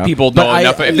 course. I you think know. people But know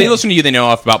enough. If they listen to you, they know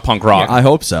enough about punk rock. I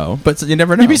hope so, but you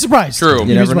never know. You'd be surprised. True. You'd You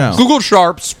be never know. surprised. Google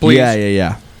Sharps, please.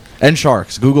 Yeah. And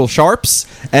sharks. Google sharps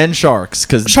and sharks,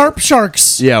 because Sharp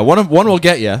sharks. yeah, one will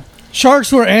get you.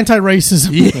 Sharks who are anti-racism.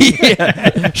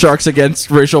 Yeah, sharks against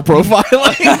racial profiling.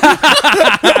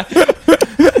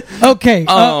 Okay.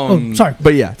 Sorry.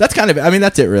 But yeah, that's kind of it. I mean,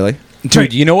 that's it really.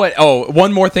 Dude, you know what? Oh,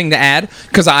 one more thing to add,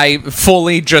 because I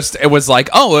fully it was like,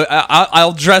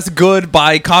 I'll dress good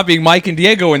by copying Mike and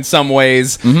Diego in some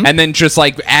ways, and then just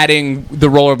like adding the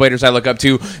rollerbladers I look up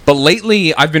to. But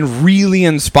lately, I've been really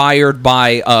inspired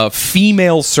by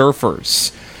female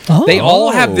surfers. Oh. They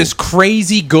all have this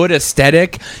crazy good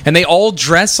aesthetic, and they all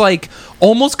dress like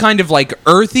almost kind of like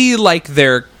earthy, like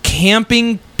they're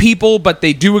camping people, but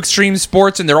they do extreme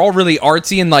sports, and they're all really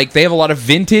artsy, and like they have a lot of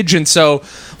vintage. And so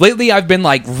lately I've been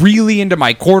like really into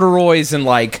my corduroys and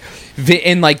like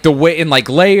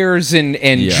layers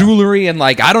and jewelry and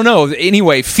like I don't know.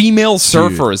 Anyway, female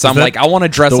surfers. I'm like, I want to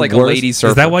dress like a lady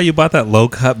surfer. Is that why you bought that low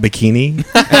cut bikini?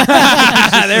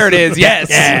 There it is. Yes,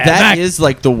 that is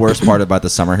like the worst part about the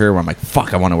summer here, where I'm like,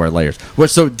 fuck, I want to wear layers. Well,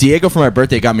 so Diego for my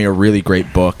birthday got me a really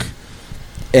great book.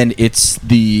 And it's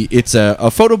a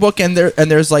photo book, and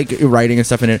there's like writing and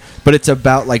stuff in it, but it's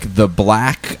about like the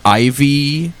Black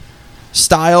Ivy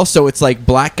style. So it's like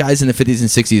black guys in the 50s and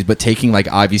 60s, but taking like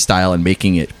Ivy style and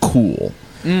making it cool.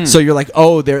 So you're like,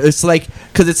 it's like,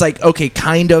 because it's like, okay,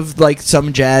 kind of like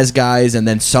some jazz guys and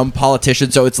then some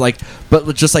politicians. So it's like,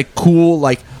 but just like cool,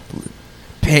 like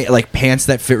pants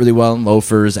that fit really well, and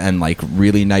loafers, and like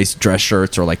really nice dress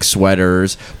shirts or like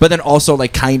sweaters, but then also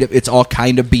like it's all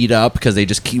kind of beat up because they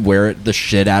just wear the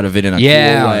shit out of it in a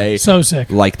cool way. So sick.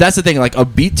 Like that's the thing, like a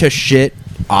beat to shit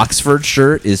Oxford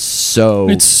shirt is it's so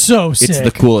sick. It's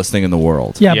the coolest thing in the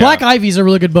world. Yeah, Black Ivy is a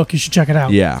really good book. You should check it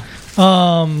out. Yeah.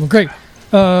 Great.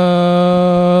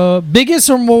 Biggest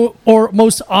or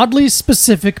most oddly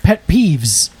specific pet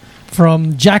peeves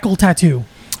from Jackal Tattoo.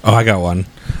 Oh, I got one.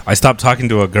 I stopped talking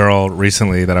to a girl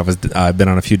recently that I've been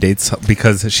on a few dates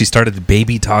because she started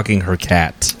baby talking her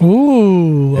cat.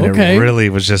 Ooh, and okay. It really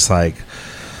was just like,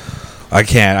 I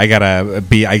can't. I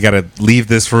gotta leave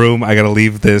this room. I gotta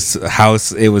leave this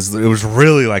house. It was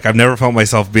really like, I've never felt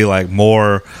myself be like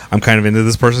more, I'm kind of into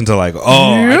this person, to like,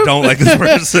 I don't like this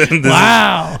person.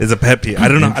 This is a pet peeve. I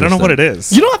don't know what it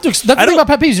is. You don't have to. That's the thing about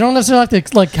pet peeves. You don't necessarily have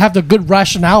to like have the good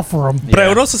rationale for them. But I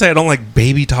would also say I don't like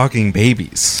baby talking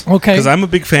babies. Okay. Because I'm a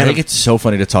big fan. I think it's so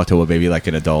funny to talk to a baby like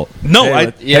an adult. No,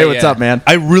 hey, what's up, man?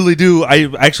 I really do.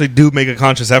 I actually do make a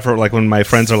conscious effort. Like when my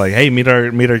friends are like, "Hey, meet our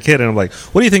kid," and I'm like,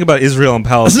 "What do you think about Israel and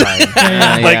Palestine?"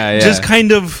 Just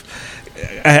kind of.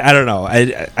 I don't know.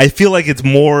 I feel like it's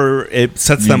more. It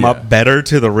sets them up better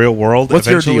to the real world. What's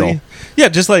eventually. your deal? Yeah,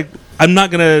 just like I'm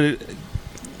not gonna.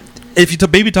 If you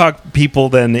baby talk people,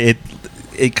 then it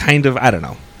kind of I don't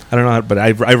know, but I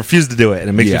refuse to do it, and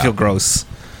it makes me feel gross.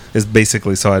 Is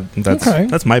basically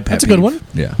that's my pet. That's a good one.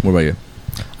 Yeah. What about you?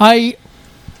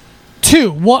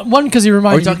 Two. One because he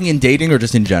reminds me. Are we talking in dating or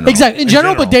just in general? Exactly. In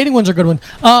general, but dating one's a good one.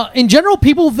 In general,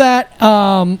 people that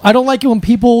I don't like it when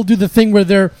people do the thing where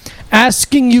they're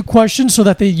asking you questions so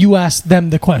that you ask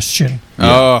them the question.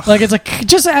 Oh, like it's like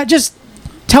just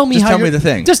tell me tell me the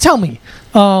thing. Just tell me.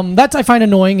 That's I find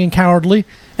annoying and cowardly.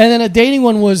 And then a dating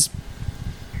one was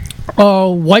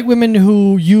white women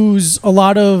who use a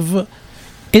lot of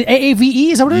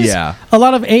AAVE. Is that what it is? Yeah. A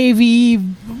lot of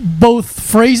AAVE, both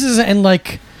phrases and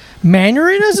like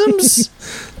mannerisms.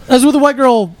 I was with a white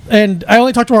girl, and I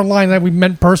only talked to her online, and we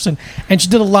met in person, and she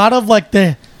did a lot of like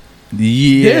the.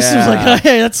 Yeah. This was like,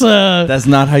 hey, that's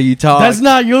not how you talk. That's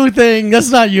not you thing. That's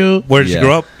not you. Where did you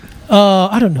grow up?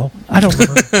 I don't know. I don't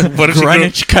remember. What if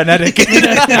Greenwich, Connecticut.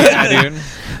 yeah, dude.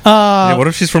 What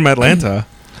if she's from Atlanta?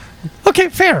 Okay,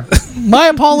 fair. My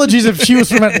apologies if she was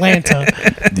from Atlanta.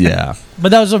 Yeah. But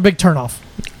that was a big turnoff.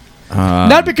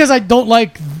 Not because I don't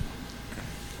like.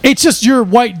 It's just you're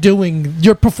white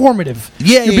you're performative.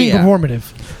 Yeah, you're being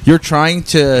performative. You're trying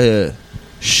to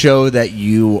show that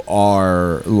you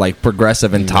are like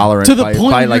progressive and tolerant to the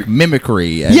point by like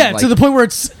mimicry. And, to the point where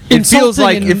it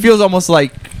feels almost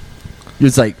like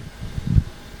it's like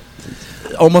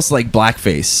almost like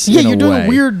blackface. Yeah, in you're doing way.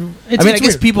 weird. I guess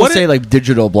weird. people say like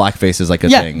digital blackface is like a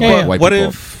thing. Yeah. White what people.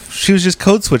 if she was just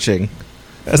code switching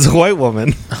as a white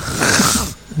woman?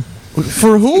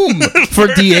 For whom? For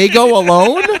Diego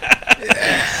alone?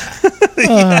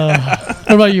 What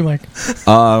about you, Mike?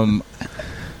 I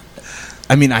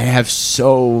mean, I have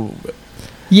so.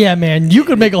 Yeah, man, you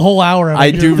could make a whole hour.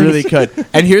 I do really could.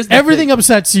 And here's everything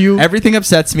upsets you. Everything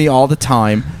upsets me all the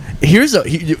time. Here's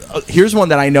one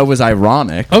that I know was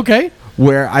ironic. Okay.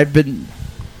 Where I've been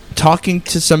talking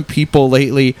to some people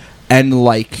lately, and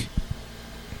like,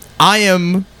 I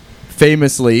am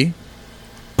famously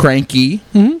cranky,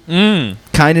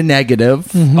 kind of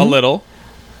negative, a little,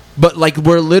 but like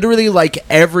we're literally like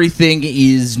everything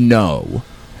is no.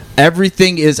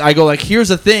 Everything is. I go like, here's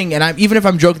a thing, and even if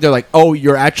I'm joking, they're like, oh,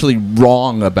 you're actually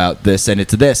wrong about this, and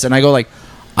it's this, and I go like,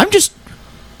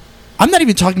 I'm not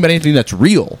even talking about anything that's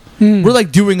real. We're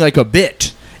like doing like a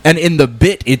bit, and in the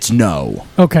bit, it's no.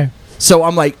 Okay. So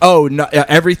I'm like, oh, no,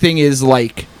 everything is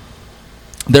like,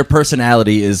 their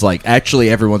personality is like, actually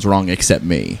everyone's wrong except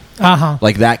me.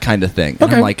 Like that kind of thing. And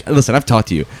Okay. I'm like, listen, I've talked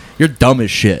to you. You're dumb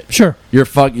as shit. Sure. You're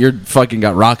fucking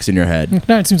got rocks in your head.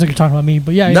 No, it seems like you're talking about me,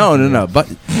 but yeah. No. But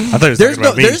I thought he was there's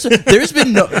talking no, about me. there's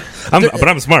been no. But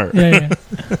I'm smart. Yeah.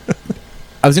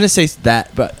 I was gonna say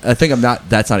that, but I think I'm not.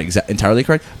 That's not entirely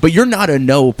correct. But you're not a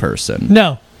no person.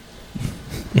 No.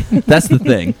 That's the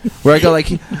thing. Where I go like,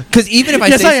 because even if I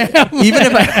Yes, say, I am. even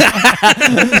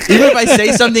if I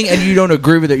say something and you don't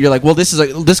agree with it, you're like, well,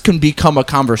 this can become a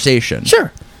conversation.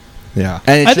 Sure. Yeah.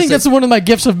 And I think that's one of my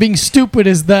gifts of being stupid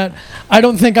is that I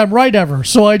don't think I'm right ever.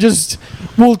 So I just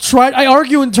will try. I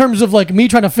argue in terms of like me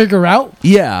trying to figure out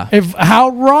if how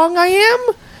wrong I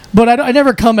am. But I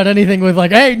never come at anything with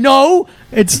like, hey, no.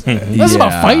 This is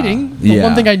about fighting. The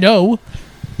one thing I know.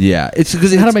 Yeah, it's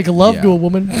because How to make love to a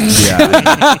woman.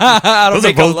 Yeah, Those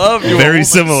are both very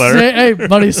similar. Hey,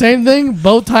 buddy, same thing.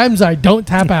 Both times I don't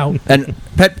tap out. and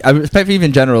pet peeve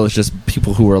in general is just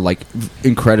people who are like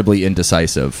incredibly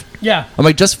indecisive. Yeah. I'm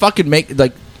like, just fucking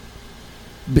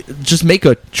just make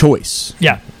a choice.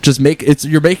 Yeah.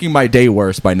 You're making my day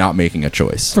worse by not making a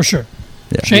choice. For sure.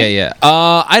 Yeah. Shayne? Yeah.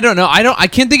 I don't know. I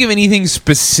can't think of anything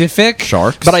specific.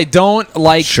 Sharks? But I don't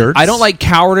like Shirts? I don't like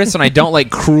cowardice and I don't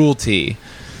like cruelty.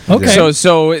 Okay.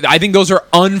 So I think those are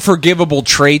unforgivable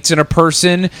traits in a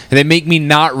person, and they make me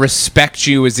not respect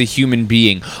you as a human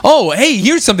being. Oh, hey,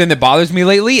 here's something that bothers me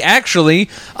lately. Actually,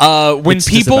 when It's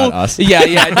just people, about us.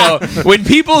 no, when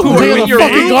people who Taking are the in your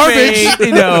fucking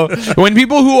garbage, when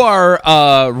people who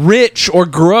are rich or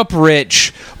grew up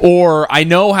rich or I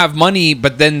know have money,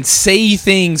 but then say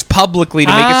things publicly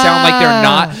to make it sound like they're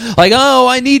not, like, oh,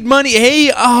 I need money.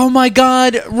 Hey, oh my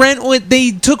God,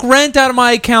 they took rent out of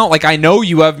my account. Like, I know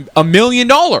you have $1 million.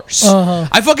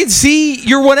 I fucking see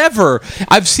your whatever.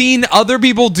 I've seen other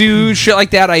people do shit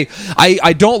like that.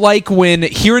 I don't like when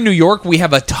here in New York we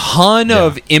have a ton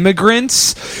of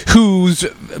immigrants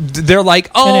they're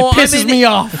like, oh, and it pisses me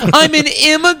off. I'm an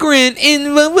immigrant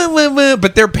in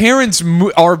but their parents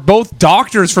are both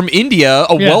doctors from India,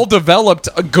 a well-developed,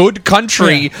 good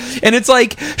country, and it's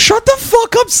like, shut the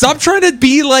fuck up! Stop trying to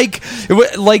be like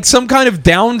some kind of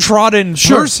downtrodden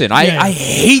person. I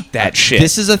hate that shit.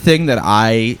 This is a thing that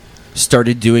I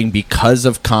started doing because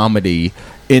of comedy,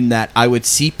 in that I would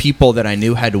see people that I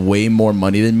knew had way more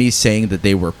money than me saying that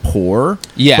they were poor.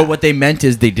 Yeah. But what they meant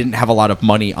is they didn't have a lot of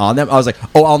money on them. I was like,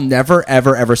 oh, I'll never,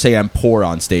 ever, ever say I'm poor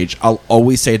on stage. I'll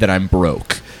always say that I'm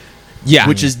broke. Yeah.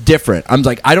 Which is different. I'm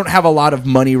like, I don't have a lot of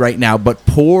money right now, but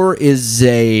poor is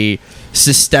a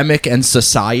systemic and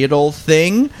societal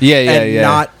thing. And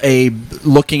not a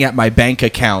looking at my bank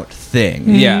account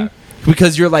thing. Yeah.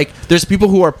 Because you're like, there's people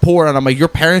who are poor, and I'm like, your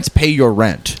parents pay your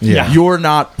rent. Yeah. You're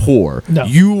not poor. No.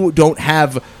 You don't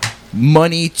have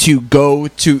money to go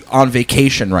on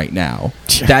vacation right now.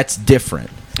 That's different.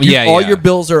 All your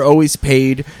bills are always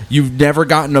paid. You've never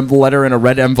gotten a letter in a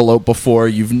red envelope before.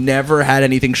 You've never had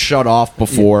anything shut off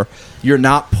before. You're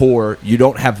not poor. You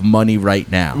don't have money right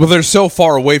now. Well, they're so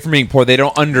far away from being poor, they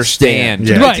don't understand.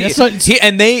 Yeah. Right.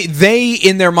 And they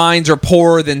in their minds are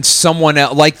poorer than someone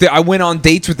else. Like, I went on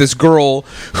dates with this girl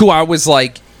who I was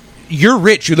like, you're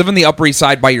rich. You live on the Upper East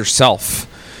Side by yourself.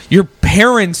 Your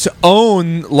parents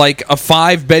own like a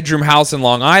 5-bedroom house in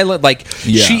Long Island. Like,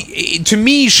 to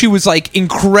me, she was like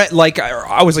like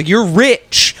I was like, you're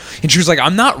rich, and she was like,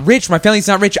 I'm not rich. My family's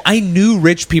not rich. I knew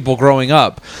rich people growing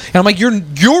up, and I'm like,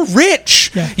 you're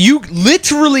rich. Yeah. You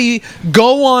literally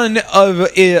go on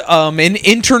an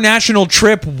international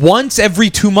trip once every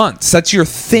 2 months. That's your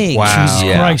thing. Wow.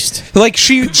 Jesus Christ. Like,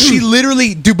 she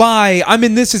literally, Dubai, I'm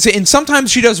in this, and sometimes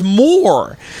she does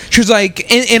more. She's like,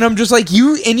 and I'm just like,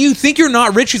 you think you're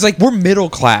not rich? She's like, we're middle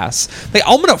class. Like,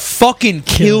 I'm gonna fucking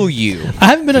kill you. I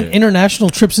haven't been on an international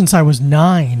trip since I was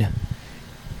 9.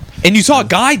 And you saw a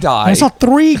guy die. I saw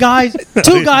 2 guys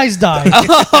die.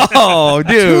 Oh,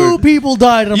 dude. 2 people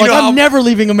died. And I'm You like, know I'm never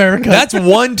leaving America. That's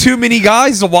one too many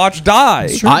guys to watch die.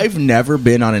 I've never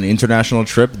been on an international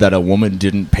trip that a woman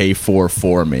didn't pay for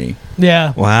me.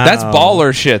 Yeah. Wow. That's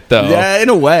baller shit, though. Yeah, in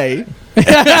a way. In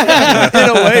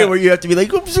a way where you have to be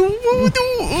like,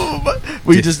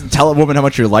 where you just tell a woman how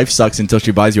much your life sucks until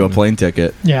she buys you a plane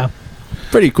ticket. Yeah.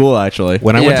 Pretty cool, actually.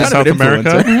 When I went to Kind of South an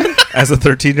America as a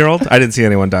 13 13-year-old, I didn't see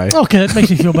anyone die. Okay, that makes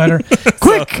me feel better.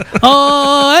 Quick,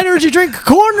 energy drink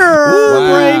corner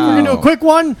break. We're gonna do a quick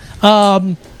one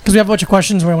because we have a bunch of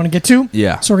questions we want to get to.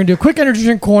 Yeah. So we're gonna do a quick energy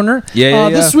drink corner. Yeah.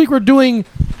 This week we're doing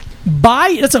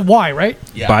That's a Y, right?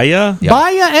 Yeah. Baya? Yeah.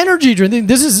 Baya energy drink.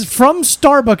 This is from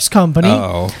Starbucks company.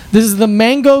 Oh. This is the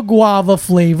mango guava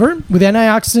flavor with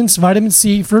antioxidants, vitamin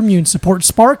C for immune support,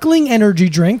 sparkling energy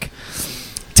drink.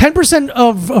 10%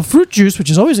 of fruit juice, which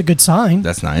is always a good sign.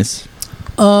 That's nice.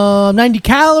 90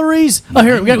 calories. Oh,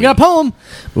 here, we got a poem.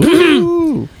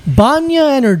 Ooh. Banya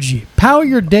Energy. Power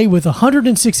your day with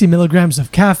 160 milligrams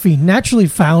of caffeine naturally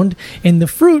found in the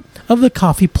fruit of the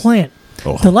coffee plant.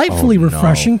 Delightfully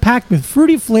refreshing, packed with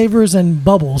fruity flavors and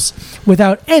bubbles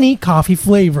without any coffee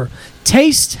flavor.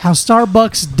 Taste how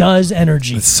Starbucks does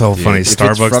energy. It's so funny. If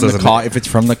Starbucks it's from doesn't. if it's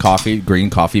from the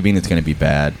green coffee bean, it's going to be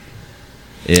bad.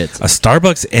 It's A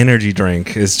Starbucks energy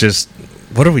drink is just.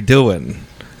 What are we doing?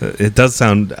 It does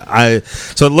sound.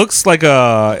 So it looks like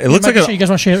a. It looks like a. You guys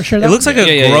want to share that? It looks like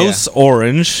a gross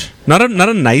orange. Not a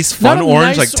nice fun Not a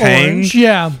orange nice like Tang. orange,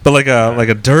 yeah. But like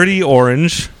a dirty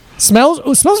orange. Smells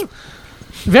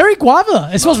very guava.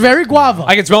 It smells very guava.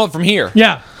 I can smell it from here.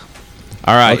 Yeah.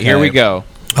 All right, Okay. here we go.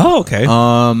 Oh, okay.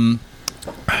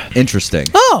 interesting.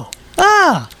 Oh.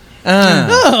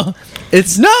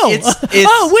 It's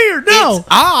Oh, weird. No.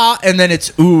 It's and then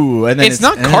it's ooh, and then It's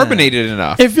not carbonated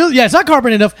enough. It feels it's not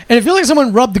carbonated enough, and it feels like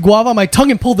someone rubbed the guava on my tongue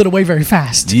and pulled it away very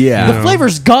fast. Yeah. The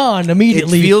flavor's gone It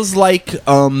immediately. feels like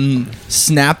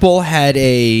Snapple had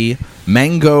a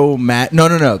mango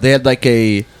No. They had like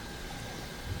a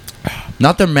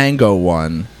not the mango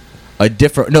one. A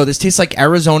different. No, this tastes like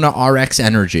Arizona RX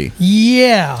Energy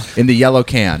Yeah. in the yellow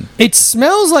can. It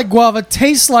smells like guava,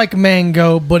 tastes like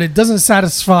mango, but it doesn't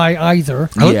satisfy either.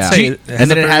 I would say it has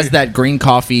and then a it has very- that green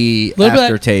coffee Little bit of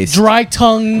aftertaste. dry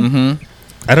tongue.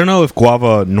 I don't know if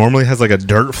guava normally has like a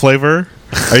dirt flavor.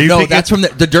 Are you No, thinking- that's from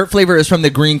the dirt flavor is from the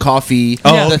green coffee.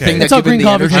 Oh, Yeah. the okay. thing It's that all gives green the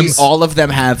coffee energy. beans. All of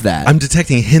them have that. I'm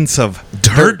detecting hints of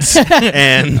dirt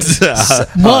and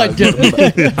Mud.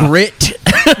 Grit.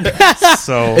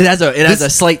 so It has a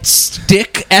slight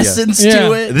stick essence Yeah.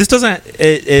 to it. this doesn't.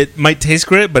 It might taste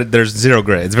grit, but there's zero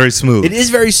grit. It's very smooth. It is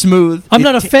very smooth. I'm It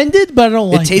not ta- offended, but I don't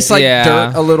like It tastes it. like Yeah.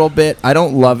 dirt a little bit. I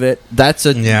don't love it. That's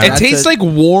a. Yeah. It that's tastes a- like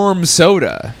warm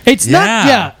soda. It's Yeah. not,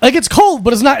 yeah. Like it's cold,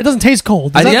 but it's not. It doesn't taste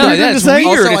cold. Is I that think- weird yeah, thing it's to say? weird.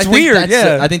 Also, I It's think weird, that's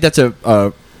yeah. I think that's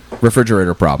a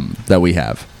refrigerator problem that we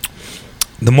have.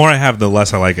 the more I have, the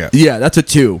less I like it. Yeah, that's a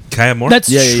 2. Can I have more? That's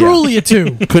Yeah. truly a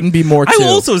 2. Couldn't be more 2. I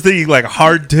also was thinking like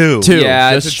hard 2. 2.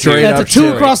 Yeah, just it's a straight two. That's up a 2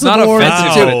 2. across It's the not board.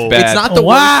 offensive, Wow. but it's bad. It's not the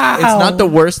Wow. worst. It's not the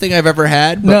worst thing I've ever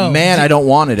had. But No. man, I don't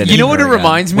want it anymore. You know what it again.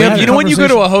 reminds me We of? had You a know when you go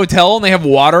to conversation. a hotel and they have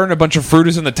water and a bunch of fruit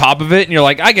is on the top of it, and you're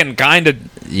like, I can kind of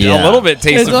Yeah. a little bit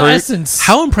taste It's the the fruit. essence.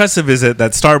 How impressive is it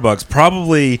that Starbucks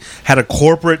probably had a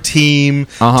corporate team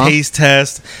taste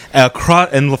test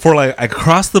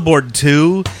across the board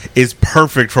 2 is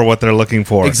perfect for what they're looking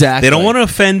for. Exactly. They don't want to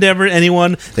offend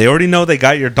anyone. They already know they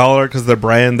got your dollar because their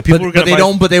brand. The people who are But going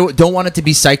they don't want it to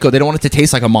be psycho. They don't want it to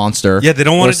taste like a monster. Yeah, they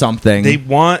don't want or something. They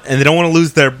want and they don't want to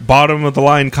lose their bottom of the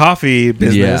line coffee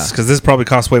business Yeah. because this probably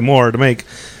costs way more to make.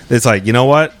 It's like, you know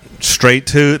what? Straight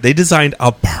to they designed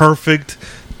a perfect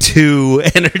 2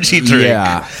 energy drink.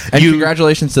 Yeah, and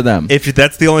congratulations to them. If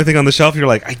that's the only thing on the shelf, you're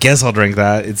like, I guess I'll drink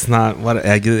that. It's not what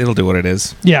it'll do what it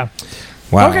is. Yeah.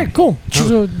 Wow. Okay, cool.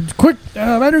 So, quick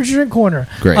energy drink corner.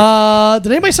 Great.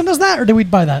 Did anybody send us that, or did we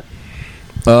buy that?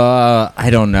 I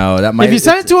don't know. That might. If you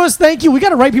send it to us, thank you. We got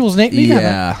to write people's name.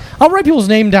 Yeah. I'll write people's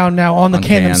name down now on the On can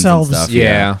cans and themselves. stuff.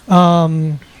 Yeah.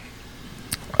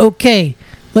 Okay,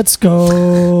 let's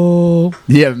go.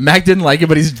 Yeah, Mac didn't like it,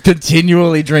 but he's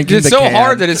continually drinking. It's the so can.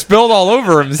 hard that it spilled all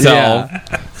over himself.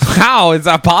 How is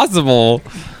that possible?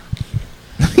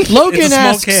 Logan It's a small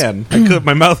asks. can.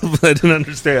 My mouth, I didn't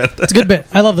understand. It's a good bit.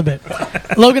 I love the bit.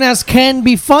 Logan asks, can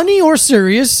be funny or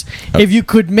serious. If you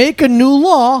could make a new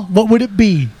law, what would it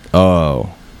be?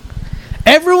 Oh.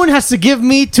 Everyone has to give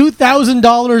me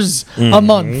 $2,000 a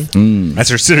month. That's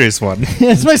your serious one.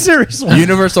 It's my serious one.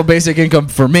 Universal basic income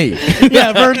for me.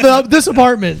 Yeah, for this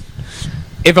apartment.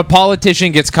 If a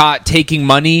politician gets caught taking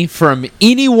money from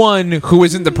anyone who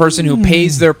isn't the person who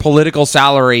pays their political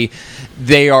salary,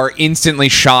 they are instantly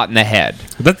shot in the head.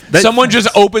 Someone just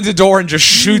opens a door and just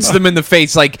shoots them in the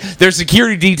face. Like their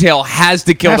security detail has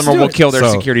to kill Has them or to will do it. kill their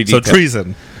security So detail.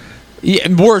 treason.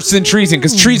 Yeah, worse than treason,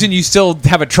 because treason you still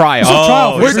have a trial. There's a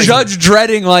trial for We're treason. Judge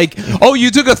dreading like, oh, you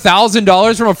took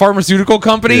 $1,000 from a pharmaceutical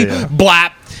company, Yeah.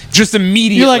 blap, just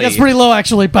immediately. You're like, that's pretty low,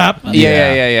 actually, Pop.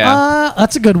 Yeah.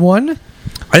 That's a good one.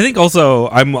 I think also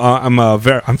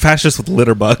I'm fascist with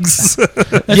litter bugs. That's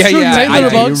true. You hate litter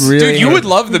bugs. you really Dude, you have- would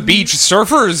love the beach.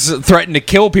 Surfers threaten to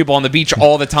kill people on the beach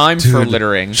all the time for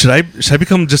littering. Should I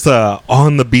become just a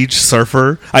on the beach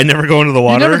surfer? I never go into the You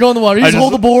water. never go in the water. You just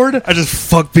hold the board. I just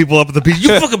fuck people up at the beach.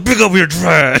 You fucking pick up your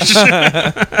trash.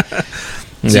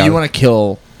 So you want to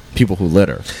kill people who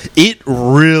litter. It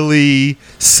really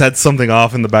set something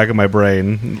off in the back of my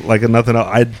brain, like nothing else.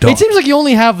 I don't. It seems like you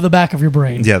only have the back of your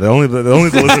brain. Yeah, the only the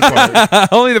lizard part.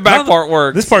 Only the back part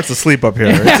works. This part's asleep up here.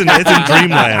 It's in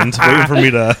dreamland, waiting for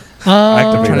me to I'm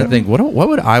activate trying it. to think, what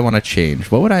would I want to change?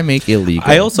 What would I make illegal?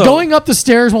 I also Going up the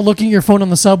stairs while looking at your phone on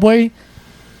the subway,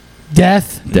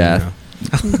 death. death.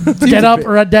 Get up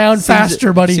or down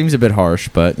faster, buddy. Seems a bit harsh,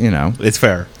 but it's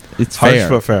fair. it's Harsh fair.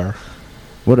 but fair.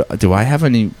 What do I have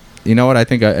any? You know what? I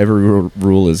think every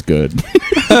rule is good.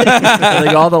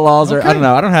 Like all the laws are. I don't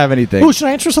know. I don't have anything. Oh, should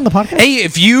I answer this on the podcast? Hey,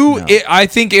 if you, No. I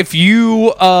think if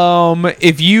you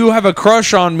have a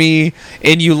crush on me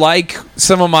and you like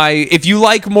if you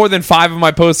like more than 5 of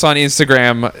my posts on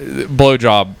Instagram,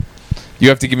 blowjob. You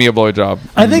have to give me a blowjob.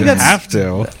 I think You that's have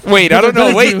to. Wait, I don't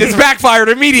know. Wait, this backfired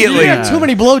immediately. You got too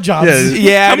many blowjobs.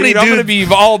 Yeah. Yeah, How many dude, I'm dudes- gonna be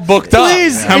all booked up.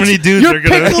 Please. How many dudes You're are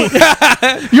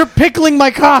gonna? You're pickling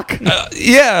my cock.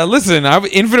 Yeah, listen,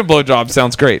 infinite blowjob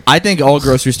sounds great. I think all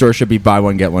grocery stores should be buy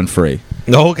one get one free.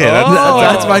 Okay,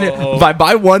 That's my. If I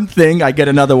buy one thing, I get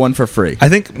another one for free. I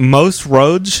think most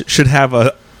roads should have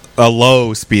a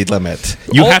low speed limit.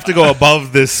 You have to go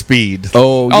above this speed.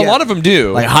 Oh, A lot of them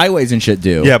do. like highways and shit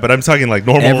do. Yeah, but I'm talking like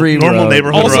normal Every road.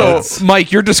 neighborhood also, roads.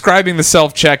 Mike, you're describing the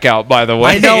self checkout, by the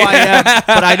way. I know I am,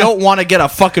 but I don't want to get a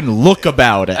fucking look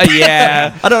about it.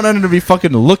 Yeah. I don't want them to be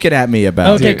fucking looking at me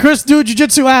about Okay, it. Chris Dude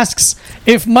Jiu-Jitsu asks,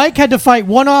 if Mike had to fight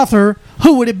one author,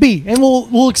 who would it be? And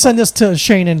we'll extend this to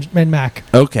Shayne and Mac.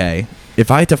 Okay, if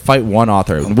I had to fight one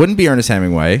author, it wouldn't be Ernest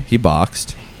Hemingway. He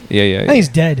boxed, Yeah. I think he's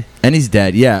dead. and he's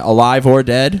dead. Yeah, alive or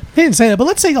dead. He didn't say that, but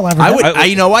let's say alive or I dead. would.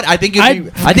 You know what? I think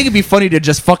it'd be funny to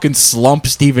just fucking slump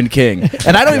Stephen King,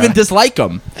 and I don't even dislike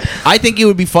him. I think it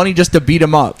would be funny just to beat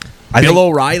him up. Bill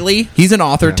O'Reilly, he's an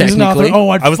author He's an technically. author. Oh,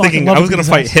 I was thinking I was going to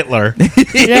fight Hitler.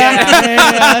 Yeah,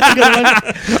 that's a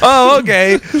good one. Oh,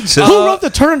 okay. Who wrote the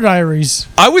Turner Diaries?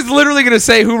 I was literally going to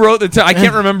say who wrote the. I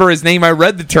can't remember his name. I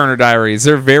read the Turner Diaries.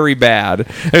 They're very bad.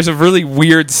 There's a really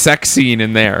weird sex scene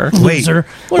in there Loser.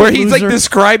 What a where he's like loser.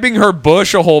 describing her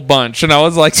bush a whole bunch, and I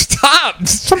was like, "Stop!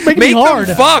 making Make me hard.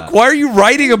 them fuck. Why are you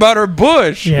writing about her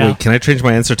bush?" Yeah. Wait, can I change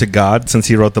my answer to God since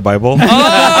he wrote the Bible?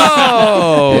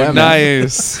 Oh, Yeah, man.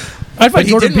 nice. I'd fight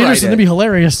he Jordan didn't write Peterson. it. That'd be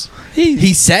hilarious.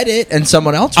 He said it, and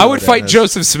someone else. I wrote would it. fight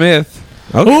Joseph Smith.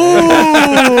 Ooh.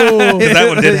 That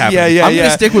one did happen. Yeah. I'm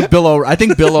gonna stick with Bill O'Reilly. I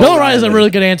think Bill O'Reilly. Bill O'Reilly's a really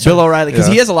good answer. Bill O'Reilly, because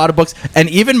he has a lot of books, and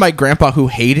even my grandpa, who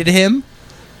hated him,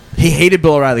 he hated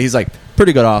Bill O'Reilly. He's like,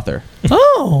 pretty good author.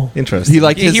 Oh. Interesting. He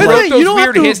liked He his By the wrote way, you those don't have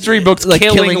weird to- history books, like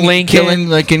killing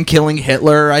Lincoln. killing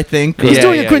Hitler. I think. He's Yeah,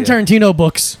 doing yeah, a Quentin Tarantino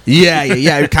books.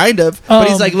 Yeah, kind of. But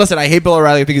he's like, listen, I hate Bill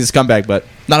O'Reilly. I think he's a scumbag, but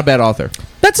not a bad author.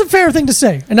 That's a fair thing to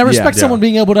say, and I respect Yeah. someone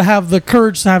being able to have the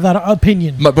courage to have that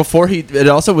opinion. But it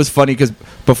also was funny because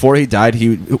before he died,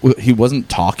 he wasn't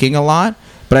talking a lot.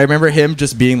 But I remember him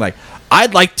just being like,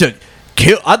 I'd like to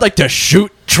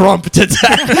shoot Trump to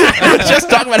death. Just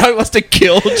talking about how he wants to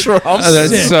kill Trump.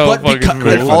 That's so but fucking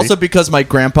but funny. also because my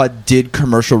grandpa did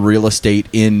commercial real estate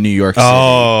in New York City.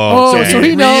 Oh, Oh, okay. so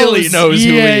he really knows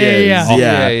who he Yeah, is.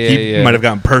 yeah. Yeah. He might have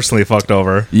gotten personally fucked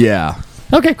over. Yeah.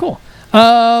 Okay, cool.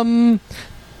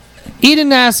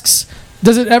 Eden asks,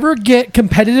 does it ever get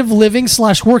competitive living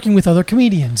 / working with other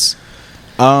comedians?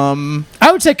 I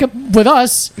would say with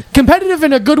us, competitive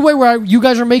in a good way where you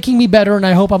guys are making me better, and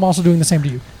I hope I'm also doing the same to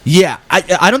you. Yeah,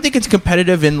 I don't think it's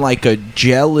competitive in like a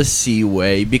jealousy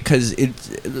way, because it's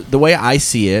the way I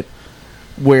see it,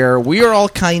 where we are all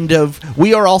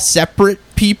separate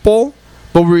people,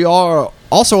 but we are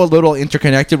also a little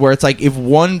interconnected, where it's like if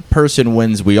one person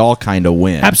wins, we all kind of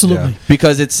win. Absolutely.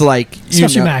 Because it's like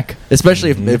Especially Mac.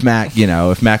 Especially if Mac,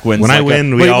 if Mac wins. When I like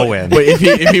win, we all win. Wait,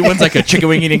 if he wins like a chicken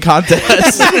wing eating contest,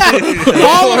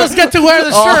 All of us get to wear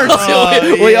the shirts.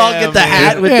 we all get the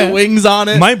hat with Yeah. the wings on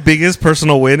it. My biggest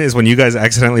personal win is when you guys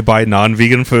accidentally buy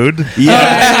non-vegan food.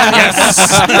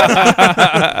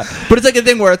 But it's like a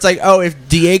thing where it's like, oh, if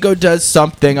Diego does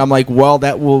something, I'm like, well,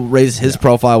 that will raise his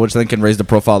profile, which then can raise the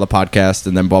profile of the podcast,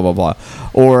 and then blah blah blah.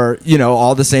 Or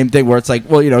all the same thing where it's like,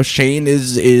 well, Shayne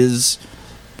is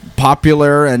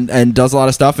popular and does a lot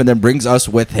of stuff, and then brings us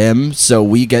with him, so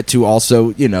we get to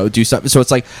also do something. So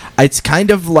it's like, it's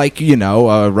kind of like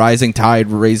a rising tide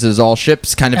raises all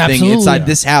ships kind of Absolutely. thing inside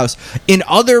this house. In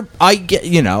other, I get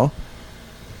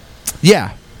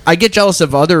I get jealous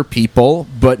of other people,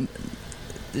 but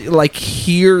like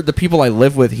here, the people I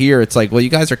live with here, it's like, well, you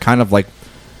guys are kind of like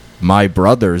my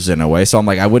brothers in a way. So I'm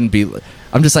like,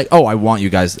 I'm just like, oh, I want you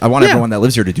guys, I want Yeah. everyone that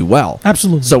lives here to do well.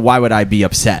 Absolutely. So why would I be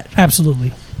upset?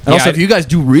 Absolutely. And also, if you guys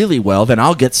do really well, then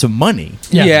I'll get some money.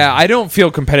 Yeah, I don't feel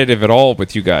competitive at all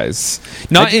with you guys.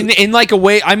 Not in like a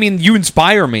way. I mean, you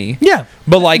inspire me. Yeah,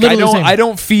 but like literally I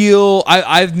don't feel.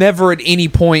 I've never at any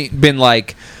point been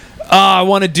like, I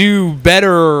want to do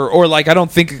better, or like I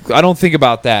don't think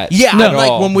about that. Yeah,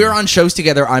 like when we're on shows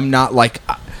together, I'm not like.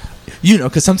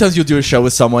 Because sometimes you'll do a show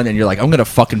with someone and you're like, I'm gonna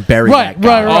fucking bury that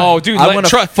guy. Right. Oh, dude, I want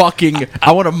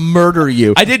to murder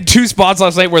you. I did 2 spots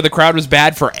last night where the crowd was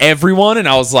bad for everyone, and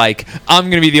I was like,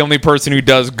 I'm gonna be the only person who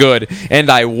does good,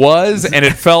 and I was, and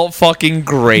it felt fucking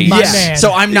great. Man.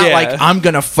 So I'm not like I'm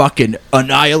gonna fucking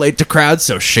annihilate the crowd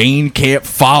so Shayne can't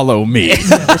follow me.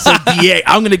 So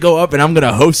I'm gonna go up and I'm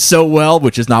gonna host so well,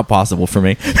 which is not possible for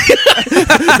me.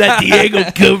 That Diego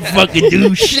could fucking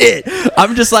do shit.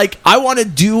 I'm just like, I want to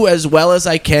do as well as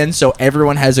I can so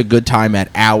everyone has a good time at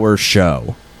our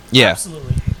show. Yeah.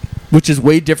 Absolutely. Which is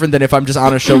way different than if I'm just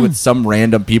on a show with some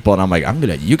random people and I'm like,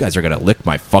 you guys are gonna lick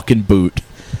my fucking boot.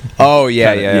 Oh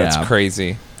yeah, that's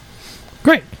crazy.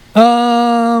 Great.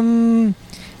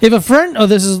 If a friend,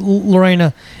 this is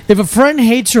Lorena. If a friend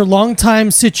hates your longtime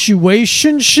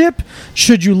situationship,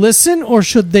 should you listen or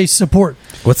should they support?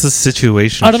 What's the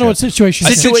situation? I don't know what situation.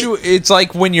 It's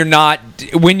like when you're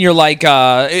like,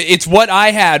 it's what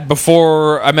I had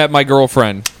before I met my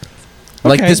girlfriend.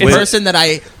 Like Okay. this person that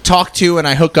I talk to and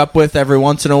I hook up with every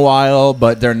once in a while,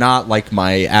 but they're not like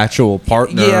my actual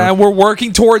partner. Yeah, we're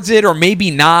working towards it, or maybe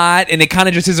not, and it kind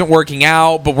of just isn't working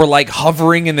out, but we're like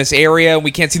hovering in this area and we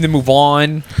can't seem to move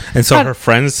on. And so her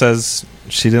friend says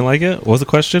she didn't like it? What was the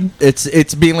question?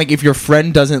 It's being like, if your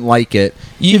friend doesn't like it,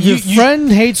 if your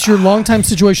friend hates your longtime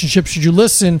situationship, should you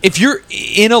listen? If you're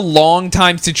in a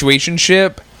long-time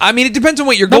situationship, I mean, it depends on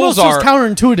what your goals are. It's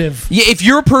counterintuitive. Yeah, if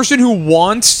you're a person who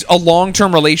wants a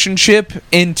long-term relationship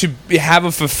and to have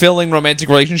a fulfilling romantic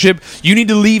relationship, you need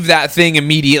to leave that thing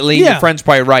immediately. Yeah. Your friend's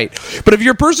probably right. But if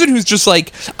you're a person who's just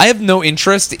like, I have no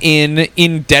interest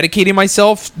in dedicating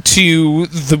myself to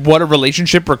what a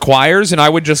relationship requires, and I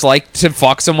would just like to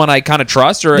fuck someone I kind of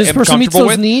trust or This am person meets comfortable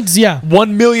those with, needs. Yeah.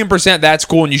 1,000,000% that's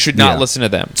cool, and you should not listen to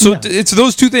them. So it's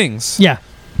those two things. Yeah.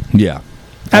 yeah.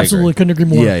 Absolutely, couldn't agree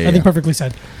more. Yeah, I think perfectly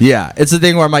said. Yeah, it's the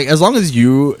thing where I'm like, as long as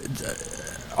you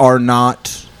are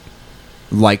not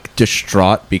like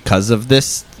distraught because of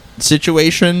this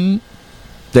situation,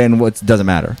 then what doesn't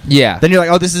matter. Yeah. Then you're like,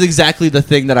 oh, this is exactly the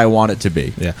thing that I want it to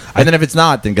be. Yeah. And then if it's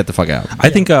not, then get the fuck out. I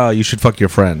think you should fuck your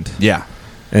friend. Yeah.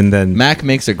 And then Mac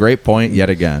makes a great point yet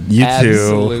again. you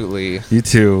Absolutely.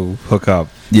 two hook up.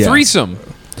 Yeah. Threesome.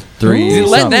 Threesome.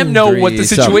 Let them know what the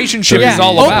situation is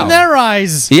all about. Open their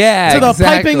eyes to the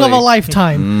piping of a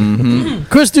lifetime. Mm-hmm.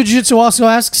 Chris Jiu-Jitsu also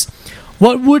asks,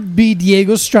 what would be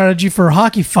Diego's strategy for a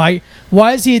hockey fight?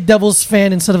 Why is he a Devils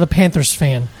fan instead of a Panthers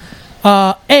fan?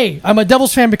 I'm a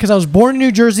Devils fan because I was born in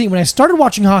New Jersey. When I started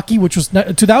watching hockey, which was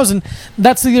 2000,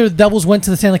 that's the year the Devils went to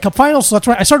the Stanley Cup Finals. So that's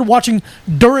why I started watching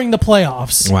during the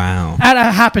playoffs. Wow. At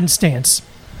a happenstance.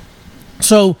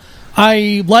 So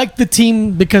I liked the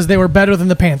team because they were better than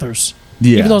the Panthers.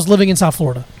 Yeah. Even though I was living in South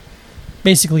Florida.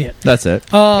 Basically it. That's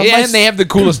it. And they have the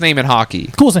coolest name in hockey.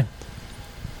 Coolest name.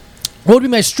 What would be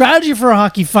my strategy for a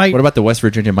hocky fight? What about the West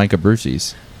Virginia Micah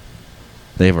Bruceys?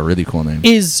 They have a really cool name.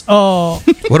 Is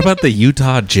What about the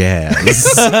Utah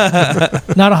Jazz?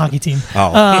 not a hockey team.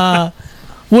 Oh.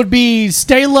 Would be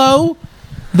stay low.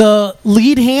 The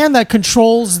lead hand that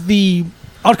controls the...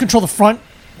 I would control the front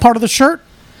part of the shirt.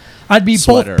 I'd be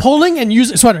Sweater. both pulling and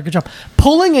using... Sweater, good job.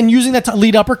 Pulling and using that to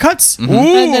lead uppercuts. Mm-hmm.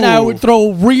 And then I would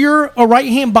throw rear or right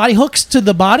hand body hooks to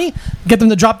the body. Get them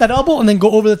to drop that elbow and then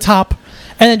go over the top.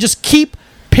 And then just keep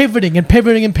pivoting and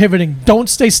pivoting and pivoting. Don't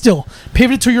stay still.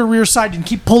 Pivot to your rear side and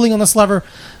keep pulling on this lever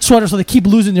sweater so they keep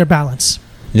losing their balance.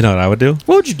 You know what I would do?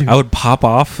 What would you do? I would pop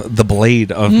off the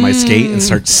blade of my skate and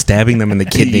start stabbing them in the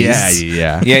kidneys.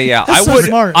 Yeah. Yeah. That's so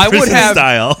smart. I would Prison have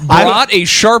style. brought a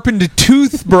sharpened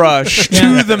toothbrush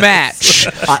to the match,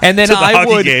 and then To the I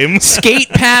hockey would game. skate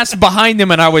past behind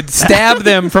them, and I would stab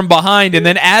them from behind. And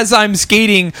then as I'm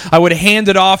skating, I would hand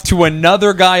it off to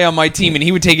another guy on my team, and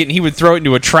he would take it and he would throw it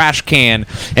into a trash can,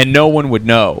 and no one would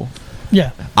know.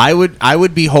 Yeah. I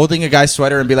would be holding a guy's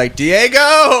sweater and be like,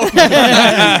 Diego!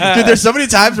 Dude, there's so many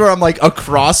times where I'm like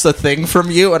across the thing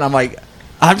from you and I'm like,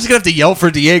 I'm just going to have to yell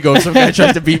for Diego if some guy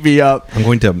tries to beat me up. I'm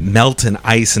going to melt an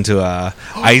ice into a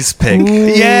ice pick.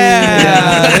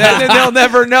 Yeah. And then they'll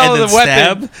never know And then the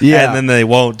weapon. stab. Yeah. And then they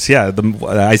won't. Yeah,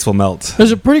 the ice will melt.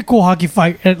 There's a pretty cool hockey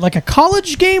fight at like a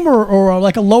college game or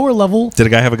like a lower level. Did a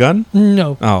guy have a gun?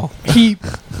 No. Oh. He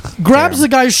grabs the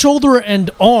guy's shoulder and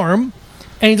arm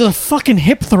and he does a fucking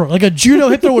hip throw, like a judo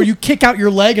hip throw where you kick out your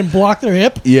leg and block their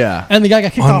hip. Yeah. And the guy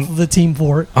got kicked off of the team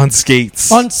for it. On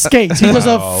skates. On skates. He does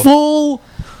a full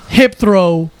hip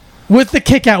throw with the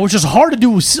kick out, which is hard to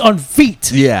do on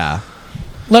feet. Yeah.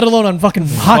 Let alone on fucking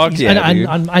hockey yeah,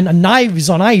 and knives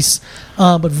on ice,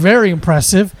 but very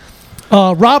impressive.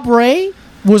 Rob Ray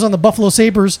was on the Buffalo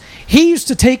Sabres. He used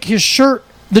to take his shirt,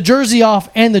 the jersey off,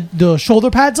 and the shoulder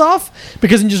pads off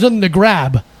because there's nothing to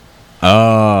grab.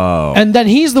 Oh. And then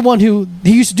he's the one who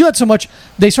he used to do that so much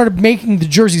they started making the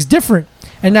jerseys different.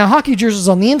 And now hockey jerseys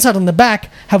on the inside, on the back,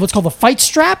 have what's called a fight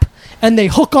strap, and they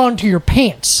hook onto your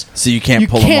pants. So you can't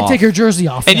pull them off. You can't take your jersey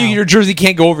off. And now. your jersey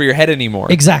can't go over your head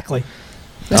anymore. Exactly.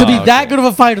 To be that good of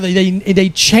a fighter, they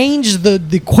changed the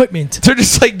equipment. They're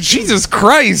just like, Jesus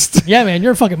Christ. Yeah, man,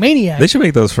 you're a fucking maniac. They should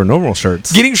make those for normal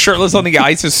shirts. Getting shirtless on the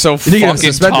ice is so You get fucking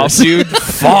suspenders. tough, dude.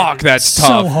 Fuck, that's So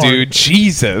tough, hard. dude.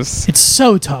 Jesus. It's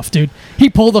so tough, dude. He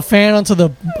pulled a fan onto the.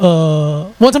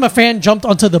 One time, a fan jumped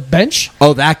onto the bench.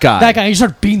 Oh, that guy. That guy, he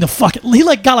started beating the fucking. He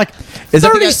got like Is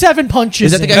that the guy- 37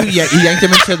 punches. Is that the guy who yanked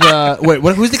him into the? Wait,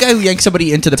 who's the guy who yanked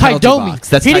somebody into the Ty penalty Domi. box?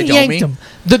 That's he Ty didn't Domi. yank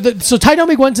him. So Ty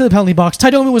Domi went to the penalty box.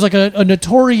 Ty Domi was like a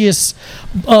notorious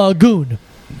goon,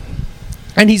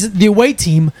 and he's the away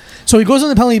team. So he goes in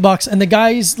the penalty box, and the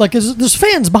guys like there's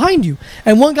fans behind you,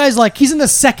 and one guy's like he's in the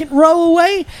second row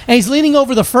away, and he's leaning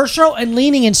over the first row and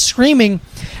leaning and screaming.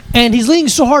 And he's leaning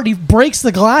so hard he breaks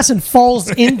the glass and falls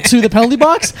into the penalty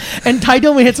box. And Ty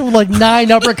Domi hits him with like 9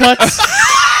 uppercuts.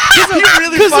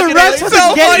 Because the refs have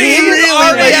to get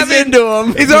into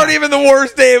him. He's already having the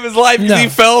worst day of his life because he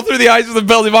fell through the ice with the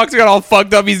penalty box and got all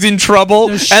fucked up. He's in trouble.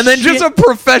 And then just a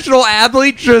professional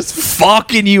athlete just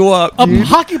fucking you up. A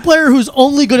hockey player who's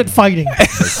only good at fighting. A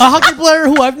hockey player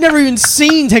who I've never even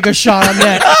seen take a shot on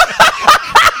net.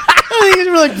 I think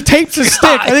he like tapes his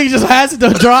stick. I think he just has it to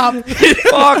drop.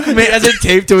 Fuck, man. Has it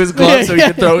taped to his glove so he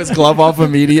can throw his glove off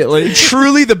immediately.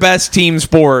 Truly the best team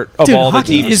sport of Dude, all the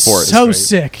hockey team is sports. so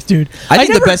sick, dude. I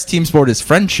think the best team sport is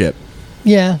friendship.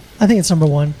 Yeah, I think it's number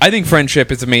one. I think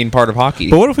friendship is the main part of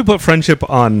hockey. But what if we put friendship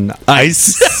on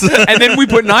ice? And then we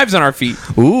put knives on our feet.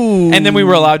 Ooh. And then we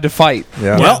were allowed to fight.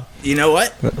 Yeah. Well, you know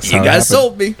what? That's You how it guys happened.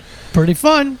 sold me. Pretty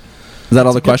fun. Is that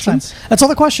all the questions? That's all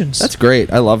the questions. That's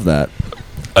great. I love that.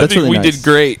 I That's think really we nice. did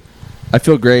great. I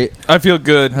feel great. I feel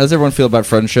good. How does everyone feel about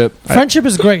friendship? Friendship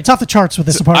is great. It's off the charts with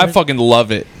this I department. fucking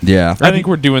love it. Yeah. I think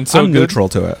we're doing so I'm good. neutral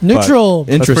to it. Neutral.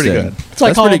 That's pretty Interesting. good. It's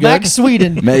like That's pretty Mac good.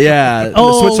 Sweden. Yeah.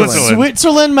 Oh, Switzerland.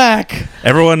 Switzerland Mac.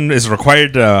 Everyone is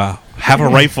required to have a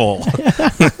rifle.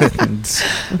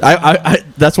 I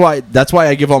that's why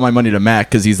I give all my money to Mac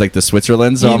because he's like the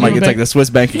Switzerland. So You I'm like do it's bank- like the Swiss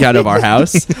bank account of our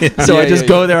house. So I just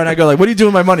go there and I go like, "What are you doing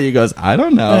with my money?" He goes, "I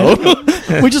don't know."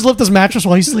 We just lift his mattress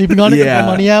while he's sleeping on it. Get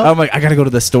my money out. I'm like, I gotta go to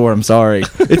the store. I'm sorry.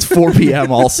 It's 4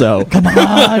 p.m. Also. Come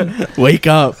on. Wake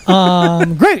up.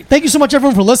 Great. Thank you so much,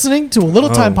 everyone, for listening to a Little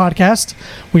Time podcast.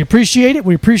 We appreciate it.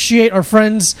 We appreciate our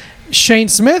friends Shayne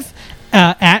Smith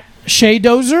at Shay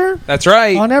Dozer That's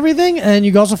right. on everything. And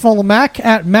you can also follow Mac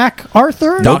at Mac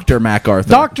Arthur. Dr. MacArthur.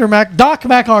 Doc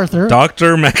MacArthur.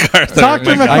 Dr. MacArthur.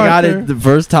 Dr. MacArthur. I got it the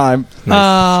first time.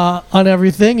 On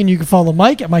everything. And you can follow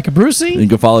Mike at Mike Abruzzi. You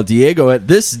can follow Diego at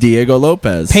this Diego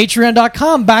Lopez.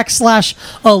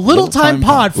 Patreon.com/a Little Time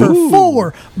Pod for Ooh.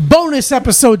 4 bonus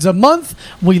episodes a month.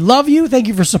 We love you. Thank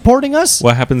you for supporting us.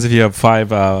 What happens if you have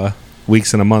 5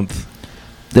 weeks in a month?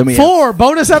 Then we 4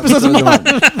 bonus episodes a month.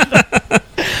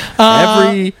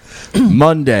 every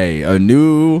Monday a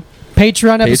new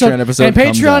Patreon episode.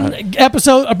 Patreon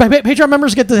episode And Patreon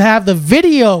members get to have the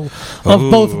video of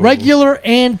both regular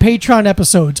and Patreon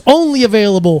episodes, only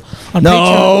available on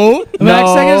Patreon.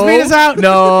 Max taking his penis out.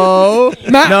 No.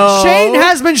 No. Shayne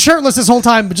has been shirtless this whole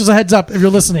time, but just a heads up if you're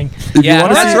listening. Yeah,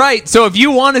 wanna that's see- right. So if you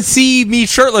want to see me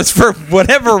shirtless for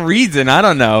whatever reason, I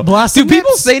don't know. Blasting Do people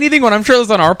nips? say anything when I'm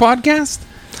shirtless on our podcast?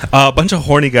 A bunch of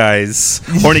horny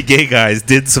gay guys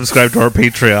did subscribe to our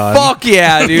Patreon. Fuck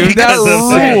yeah, dude. That Because of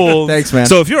that. rules. Thanks, man.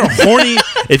 So if you're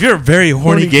a very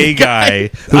horny gay guy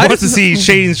who wants to see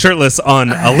Shayne shirtless on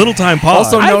a Little Time Pod,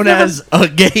 also known never- as a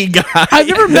gay guy. I've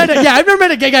never met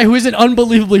a gay guy who isn't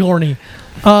unbelievably horny.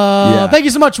 Thank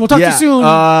you so much. We'll talk to you soon.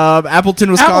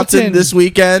 Appleton, Wisconsin Appleton. this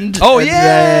weekend. Oh, And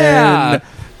yeah.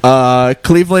 then,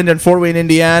 Cleveland and Fort Wayne,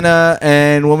 Indiana,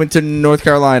 and Wilmington, North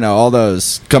Carolina. All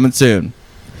those coming soon.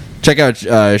 Check out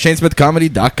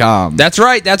ShayneSmithComedy.com. That's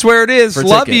right. That's where it is. for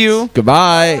Love tickets. you.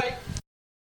 Goodbye.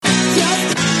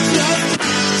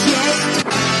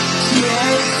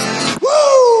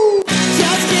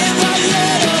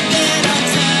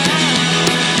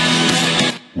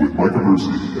 With Mike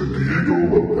Abruzzi and Diego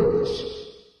Lopez.